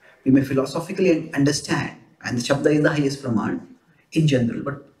 We may philosophically understand, and the Shabda is the highest Praman in general,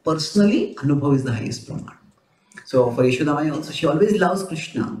 but personally, Anubhav is the highest Praman. So for Yashodama also, she always loves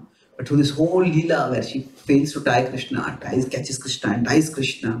Krishna, but through this whole Leela where she fails to tie Krishna, catches Krishna and ties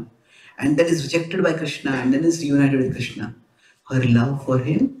Krishna, and then is rejected by Krishna and then is reunited with Krishna, her love for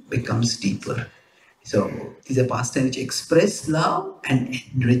him becomes deeper. So these are pastimes which express love and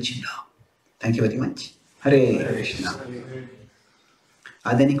enrich love. Thank you very much. Hare Krishna.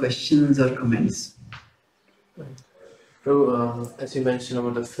 Are there any questions or comments? Prabhu, as you mentioned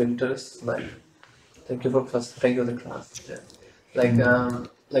about the filters, like, thank you for the class. Yeah.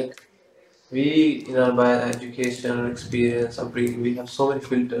 Like we in our by education or experience upbringing, we have so many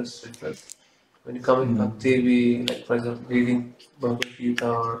filters with us. When you come in bhakti, we like for example reading Bhagavad-gita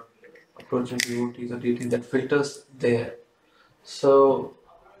or approaching devotees or reading that filters there. So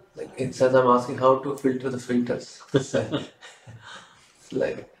like it says I'm asking how to filter the filters.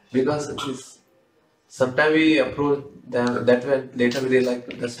 Like because it is sometimes we approach them that way, later we realize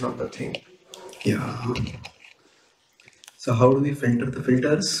that's not the thing. Yeah. So how do we filter the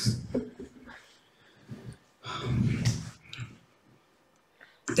filters?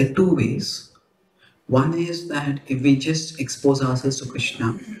 There are two ways. One is that if we just expose ourselves to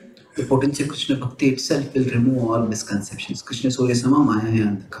Krishna, the potency of Krishna Bhakti itself will remove all misconceptions. Krishna Surya Sama Maya Hai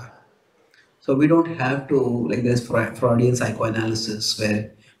Andhakar. So we don't have to, like there's Freudian psychoanalysis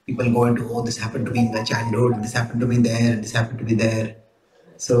where people go into, oh, this happened to me in my childhood, this happened to me there, this happened to me there.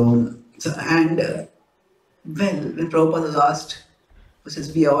 Well, when Prabhupada was asked,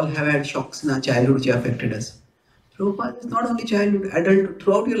 since we all have had shocks in our childhood which have affected us, Prabhupada is not only childhood, adult,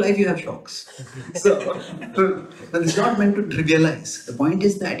 throughout your life you have shocks. So, it's not meant to trivialize. The point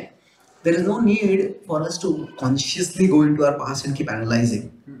is that there is no need for us to consciously go into our past and keep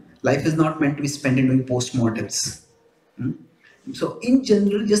analyzing. Life is not meant to be spent in doing post-mortems. So, in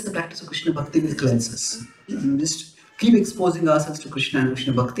general, just the practice of Krishna Bhakti will cleanse us. Just keep exposing ourselves to Krishna and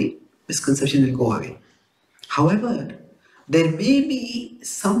Krishna Bhakti, misconception will go away. However, there may be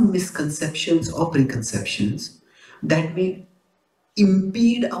some misconceptions or preconceptions that may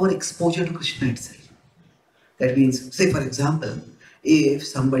impede our exposure to Krishna itself. That means, say for example, if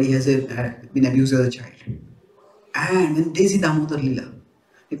somebody has been abused as a child, and when they see Damodara-lila,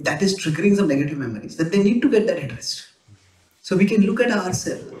 if that is triggering some negative memories, then they need to get that addressed. So we can look at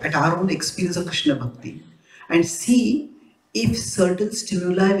ourselves, at our own experience of Krishna Bhakti, and see if certain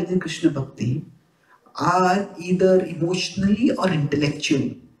stimuli within Krishna Bhakti are either emotionally or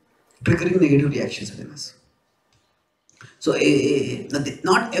intellectually triggering negative reactions within us. So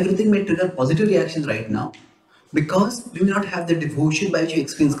not everything may trigger positive reactions right now because we may not have the devotion by which you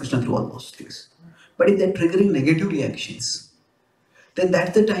experience Krishna through all those things. But if they're triggering negative reactions, then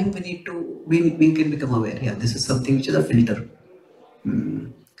that's the time we can become aware. Yeah, this is something which is a filter.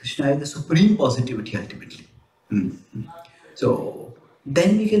 Krishna is the supreme positivity ultimately. So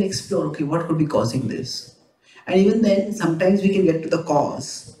then we can explore, okay, what could be causing this? And even then, sometimes we can get to the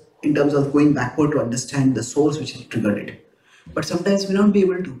cause in terms of going backward to understand the source which triggered it. But sometimes we will not be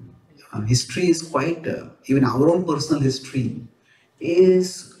able to. history is quite, even our own personal history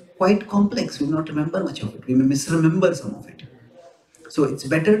is quite complex. We will not remember much of it. We may misremember some of it. So it's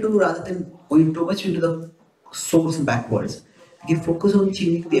better to, rather than going too much into the source backwards, we can focus on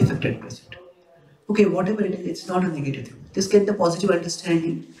changing the effect at present. Okay, whatever it is, it's not a negative thing. Just get the positive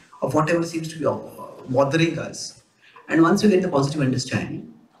understanding of whatever seems to be bothering us. And once we get the positive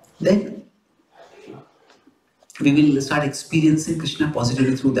understanding, then we will start experiencing Krishna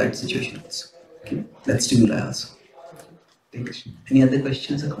positively through that situation also. Okay, that stimuli also. Thank Krishna. Any other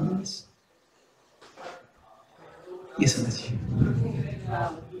questions or comments? Yes, Anaji.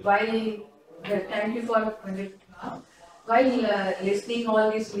 While thank you for while listening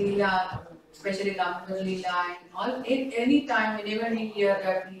all this Leela, especially Damodara-lila and all, any time whenever we hear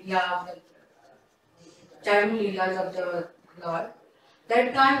that Leela, the child Leelas of the Lord,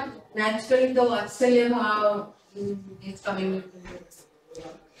 that time naturally the Vatsalya Bhava is coming.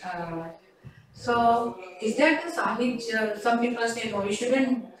 Uh, so is that the Sahij? Some people say no, you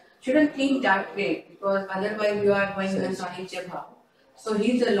shouldn't think that way because otherwise you are going in Sahijya Bhava. So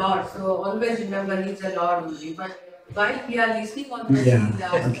he's the Lord. So always remember he's the Lord only. But while we are listening on the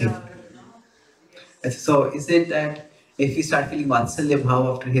Yeah, okay. So is it that if we start feeling Vatsalya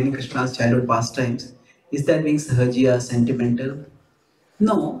Bhava after hearing Krishna's childhood pastimes, is that being Sahajiya, sentimental?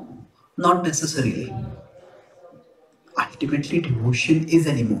 No, not necessarily. Ultimately, devotion is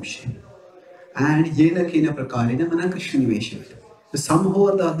an emotion. And yena kena prakarena mana Krishna nivesha. So somehow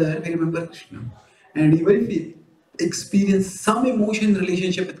or the other, we remember Krishna. And even if we experience some emotion in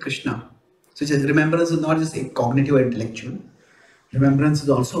relationship with Krishna, so just remembrance is not just a cognitive or intellectual, remembrance is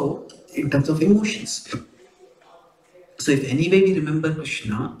also in terms of emotions. So if any way we remember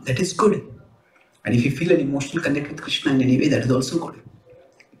Krishna, that is good. And if you feel an emotional connect with Krishna in any way, that is also good.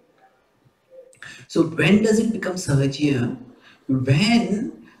 So when does it become Sahajiya?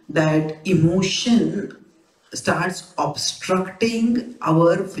 When that emotion starts obstructing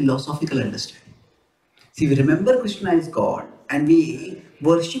our philosophical understanding. See, we remember Krishna is God and we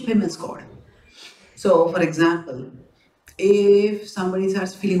worship Him as God. So, for example, if somebody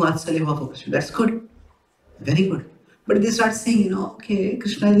starts feeling Vatsalya for Krishna, that's good, very good. But if they start saying, okay,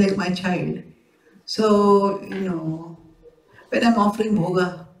 Krishna is like my child. So, when I'm offering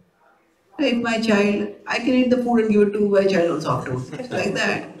bhoga, if my child, I can eat the food and give it to my child also afterwards. Like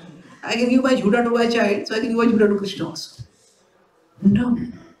that. I can give my Juda to my child, so I can give my Juda to Krishna also. No.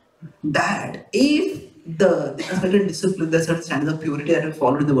 That if there's a certain discipline, there's certain standards of purity that are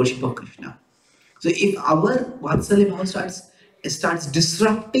followed in the worship of Krishna. So if our Vatsalya Bhava starts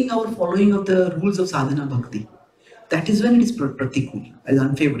disrupting our following of the rules of sadhana bhakti, that is when it is pratikul, as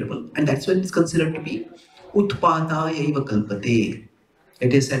unfavorable, and that's when it is considered to be utpata yaiva kalpate.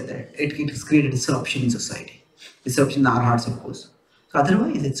 It is said that it has created disruption in society, disruption in our hearts, of course. So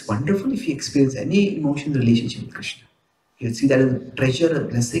otherwise, it's wonderful if you experience any emotional relationship with Krishna. You'll see that as a treasure, a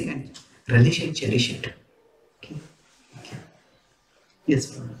blessing, and relish and cherish it. Okay. Okay. Yes,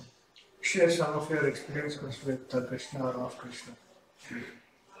 Prabhu. Share some of your experiences with Krishna or of Krishna.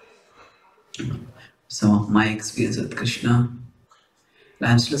 Some of my experience with Krishna.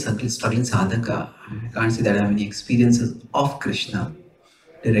 I'm still struggling sadhaka. I can't say that I have any experiences of Krishna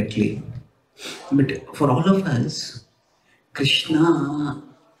directly. But for all of us, Krishna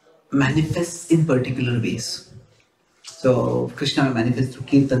manifests in particular ways. So Krishna may manifest through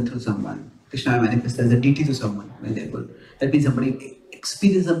kirtan through someone. Krishna may manifest as a deity to someone when they're good. That means somebody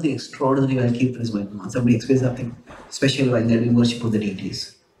experienced something extraordinary while kirtan is going on. Somebody experienced something special while they're doing worship of the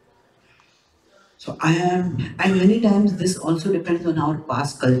deities. So and many times this also depends on our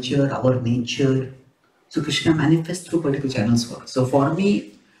past culture, our nature. So Krishna manifests through particular channels for us. So for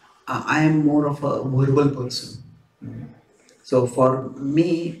me, I am more of a verbal person. So for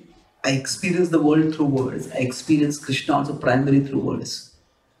me, I experience the world through words. I experience Krishna also primarily through words.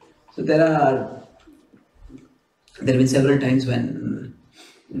 So there have been several times when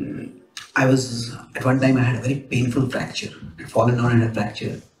at one time I had a very painful fracture. I had fallen down and had a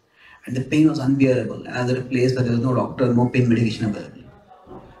fracture. And the pain was unbearable. Another place where there was no doctor, no pain medication available.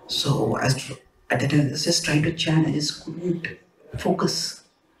 So at that time, I was just trying to chant. I just couldn't focus.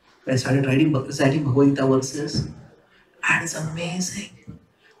 I started reciting Bhagavad-gita verses. And it's amazing.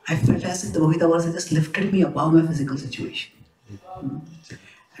 I felt as if the Bhagavad-gita verses just lifted me above my physical situation.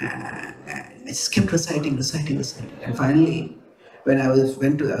 And I just kept reciting. And finally, when I was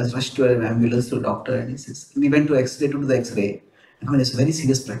rushed to an ambulance to a doctor, and he says, we went to X-ray to do the X-ray. And it's a very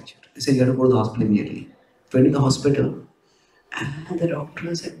serious fracture. They said, you have to go to the hospital immediately. Went to the hospital, and the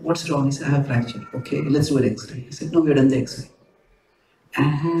doctor said, what's wrong? He said, I have a fracture. Okay, let's do an X-ray. He said, no, we have done the X-ray.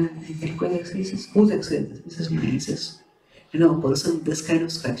 And he said, X-ray? He says, whose X-ray is this? He says, mine. He says, A person with this kind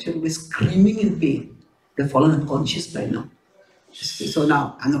of structure will be screaming in pain. They've fallen unconscious by now. So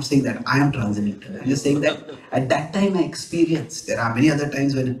now, I'm not saying that I am transcendental. I'm just saying that at that time I experienced. There are many other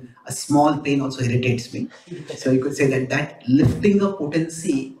times when a small pain also irritates me. So you could say that that lifting of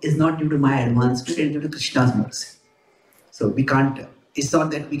potency is not due to my advancement, it's due to Krishna's mercy. So we can't, it's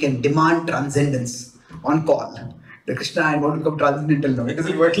not that we can demand transcendence on call. The Krishna, I want to become transcendental now. It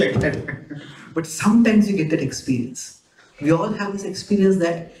doesn't work like that. But sometimes you get that experience. We all have this experience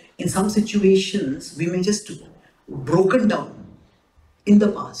that in some situations we may just broken down in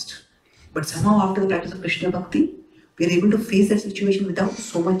the past. But somehow after the practice of Krishna Bhakti, we are able to face that situation without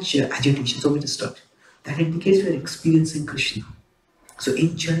so much agitation, so much distrust. That indicates we are experiencing Krishna. So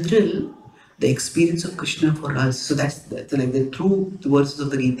in general, the experience of Krishna for us, so that's like through the verses of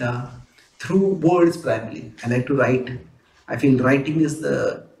the Gita, through words primarily. I like to write. I feel writing is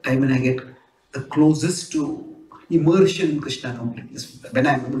the time when I get the closest to immersion in Krishna completely. When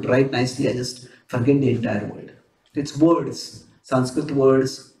I'm able to write nicely, I just forget the entire world. It's words, Sanskrit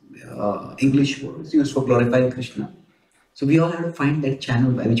words, English words used for glorifying Krishna. So we all have to find that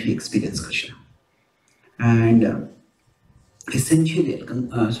channel by which we experience Krishna. And essentially,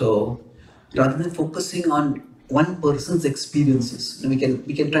 so rather than focusing on one person's experiences, we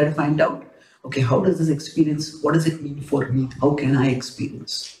can try to find out, okay, how does this experience, what does it mean for me? How can I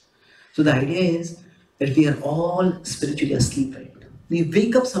experience? So the idea is that we are all spiritually asleep right now. We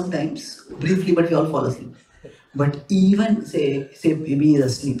wake up sometimes briefly, but we all fall asleep. But even say baby is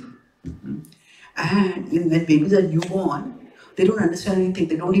asleep, and when babies are newborn, they don't understand anything.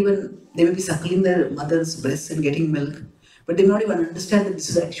 They may be suckling their mother's breasts and getting milk, but they may not even understand that this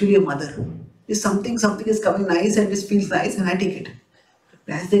is actually a mother. There's something is coming nice and this feels nice and I take it.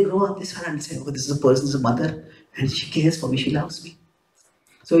 But as they grow up, they start understanding, oh, this is a person's mother and she cares for me, she loves me.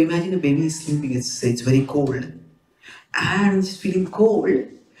 So imagine a baby is sleeping, it's very cold, and she's feeling cold,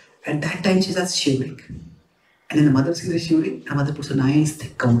 and that time she starts shivering. And then the mother sees her shivering, the mother puts a nice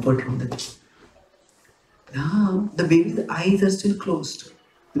thick comfort on the baby. Now, the baby's eyes are still closed.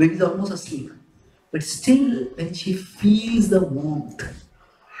 The baby is almost asleep. But still, when she feels the warmth,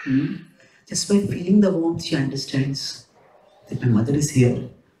 just by feeling the warmth, she understands that my mother is here.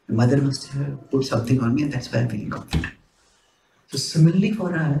 My mother must have put something on me, and that's why I'm feeling comfort. So similarly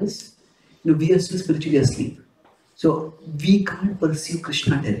for us, we are still spiritually asleep. So we can't pursue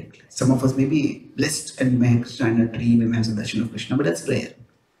Krishna directly. Some of us may be blessed and we may have Krishna in a dream, we may have some darshan of Krishna, but that's rare.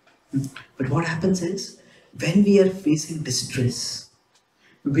 But what happens is, when we are facing distress,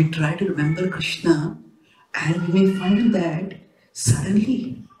 we try to remember Krishna and we may find that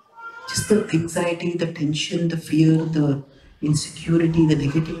suddenly, just the anxiety, the tension, the fear, the insecurity, the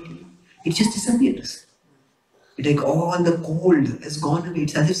negativity, it just disappears. Like all the cold has gone away.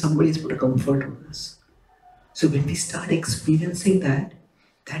 It's as if somebody has put a comfort on us. So when we start experiencing that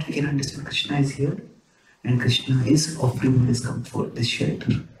we can understand Krishna is here and Krishna is offering this comfort, this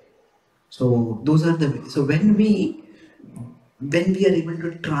shelter. So those are the ways. So when we are able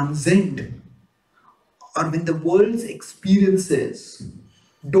to transcend, or when the world's experiences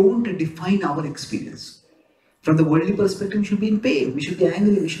don't define our experience. From the worldly perspective, we should be in pain, we should be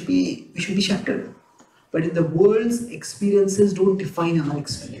angry, we should be shattered. But if the world's experiences don't define our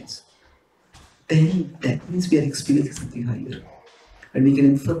experience, then that means we are experiencing something higher. And we can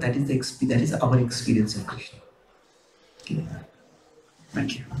infer that is our experience of Krishna. Okay.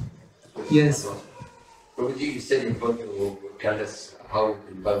 Thank you. Yes. Prabhuji, you said you're going to tell us how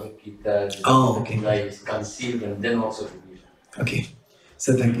the Bhagavad-gita is concealed and then also revealed. Okay.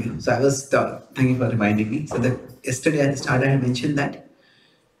 So thank you. So thank you for reminding me. So that yesterday at the start I had mentioned that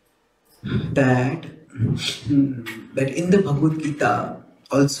in the Bhagavad-gita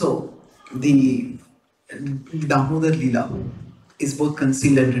also the Damodara-lila is both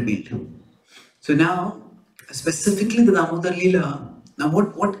concealed and revealed. So now, specifically the Damodara-lila, now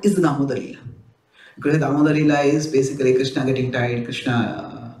what is the Damodara-lila? Because the Damodara-lila is basically Krishna getting tired,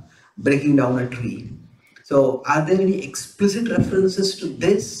 Krishna breaking down a tree. So are there any explicit references to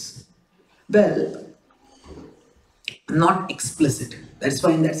this? Well, not explicit. That's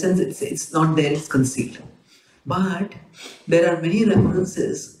why in that sense it's not there, it's concealed. But there are many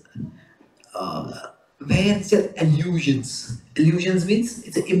references where it's just allusions. Allusions means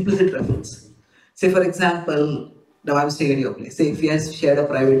it's an implicit reference. Say for example, now I'm staying at your place. Say if he has shared a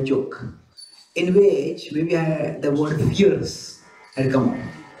private joke in which maybe the word fierce had come out.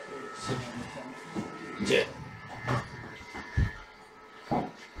 Yeah.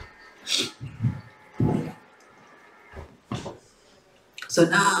 So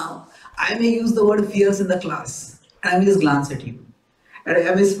now I may use the word fierce in the class and I may just glance at you. And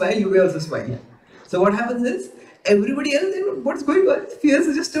I may smile, you may also smile. So what happens is, Everybody else, what's going on? Fears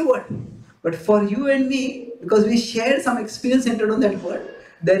is just a word. But for you and me, because we share some experience centered on that word,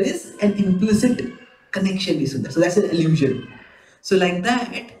 there is an implicit connection between that. So that's an illusion. So like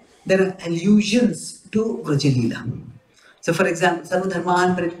that, there are allusions to Vrajalila. So for example,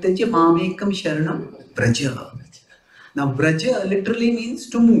 Sarvadharman Parityajya Mamekam Sharanam Vraja. Now Vraja literally means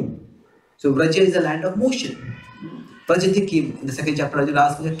to move. So Vraja is the land of motion. Vrajati Kim, in the second chapter, Arjuna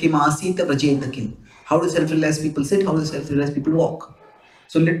asks, Kim Asita Vrajeta Kim. How do self-realized people sit? How do self-realized people walk?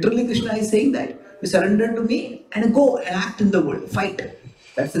 So literally Krishna is saying that you surrender to me and go and act in the world, fight.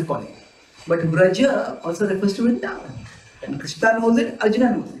 That's the calling. But Vraja also refers to Vrindavan. And Krishna knows it,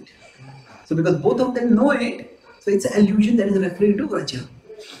 Arjuna knows it. So because both of them know it, so it's an allusion that is referring to Vraja.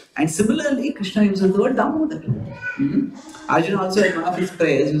 And similarly, Krishna uses the word Damodara. Arjuna also in one of his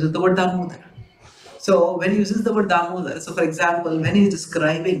prayers uses the word Damodara. So when he uses the word Damodara, so for example, when he is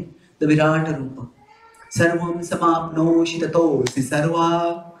describing the Virata Rupa, Sarvam Samapnoshi Tatosi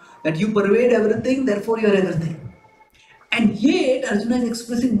Sarva, that you pervade everything, therefore you are everything. And yet Arjuna is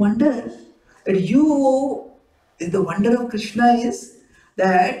expressing wonder that the wonder of Krishna is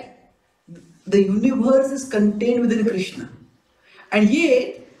that the universe is contained within Krishna. And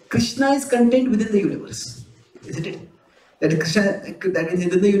yet Krishna is contained within the universe. Isn't it? That Krishna, that means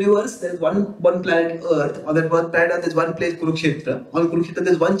within the universe, there is one planet Earth. On that one planet Earth, there is one place Kurukshetra. On Kurukshetra,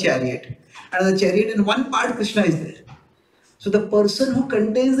 there is one chariot. And on the chariot, in one part, Krishna is there. So the person who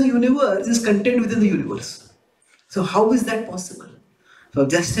contains the universe is contained within the universe. So how is that possible? So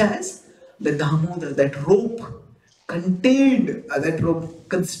just as the Damodara, that rope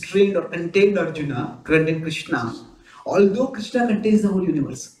constrained or contained Arjuna, contained Krishna, although Krishna contains the whole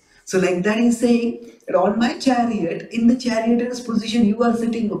universe. So like that he's saying that on my chariot, in the charioteer's position, you are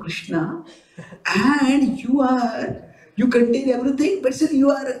sitting, O Krishna, and you contain everything, but still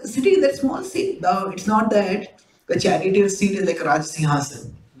you are sitting in that small seat. Now it's not that the charioteer's seat is like a Raj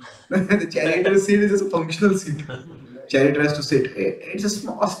Sinhasan. The charioteer's seat is just a functional seat. Charioteer has to sit. It's a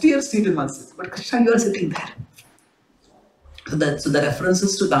small, austere seat in one seat. But Krishna, you are sitting there. So the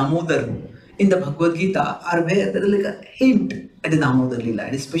references to Damodar in the Bhagavad-gita are where there is like a hint at the Damodara-lila,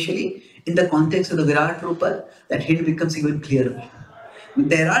 and especially in the context of the Virat Rupa, that hint becomes even clearer.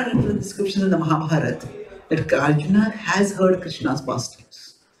 There are different descriptions in the Mahabharata that Arjuna has heard Krishna's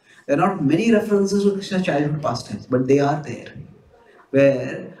pastimes. There are not many references to Krishna's childhood pastimes, but they are there,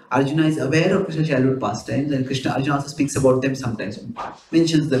 where Arjuna is aware of Krishna's childhood pastimes, and Arjuna also speaks about them sometimes,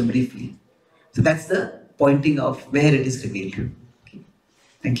 mentions them briefly. So that's the pointing of where it is revealed. Okay.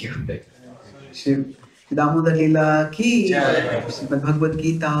 Thank you. Shri Damodara-lila ki, Srimad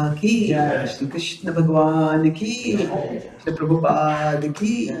Bhagavad-gita ki, Shri Krishna Bhagwan ki, Shri Prabhupada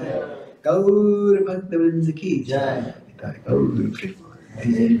ki, Gaur Bhakta-vrinda ki,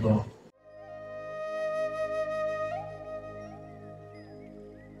 Gaur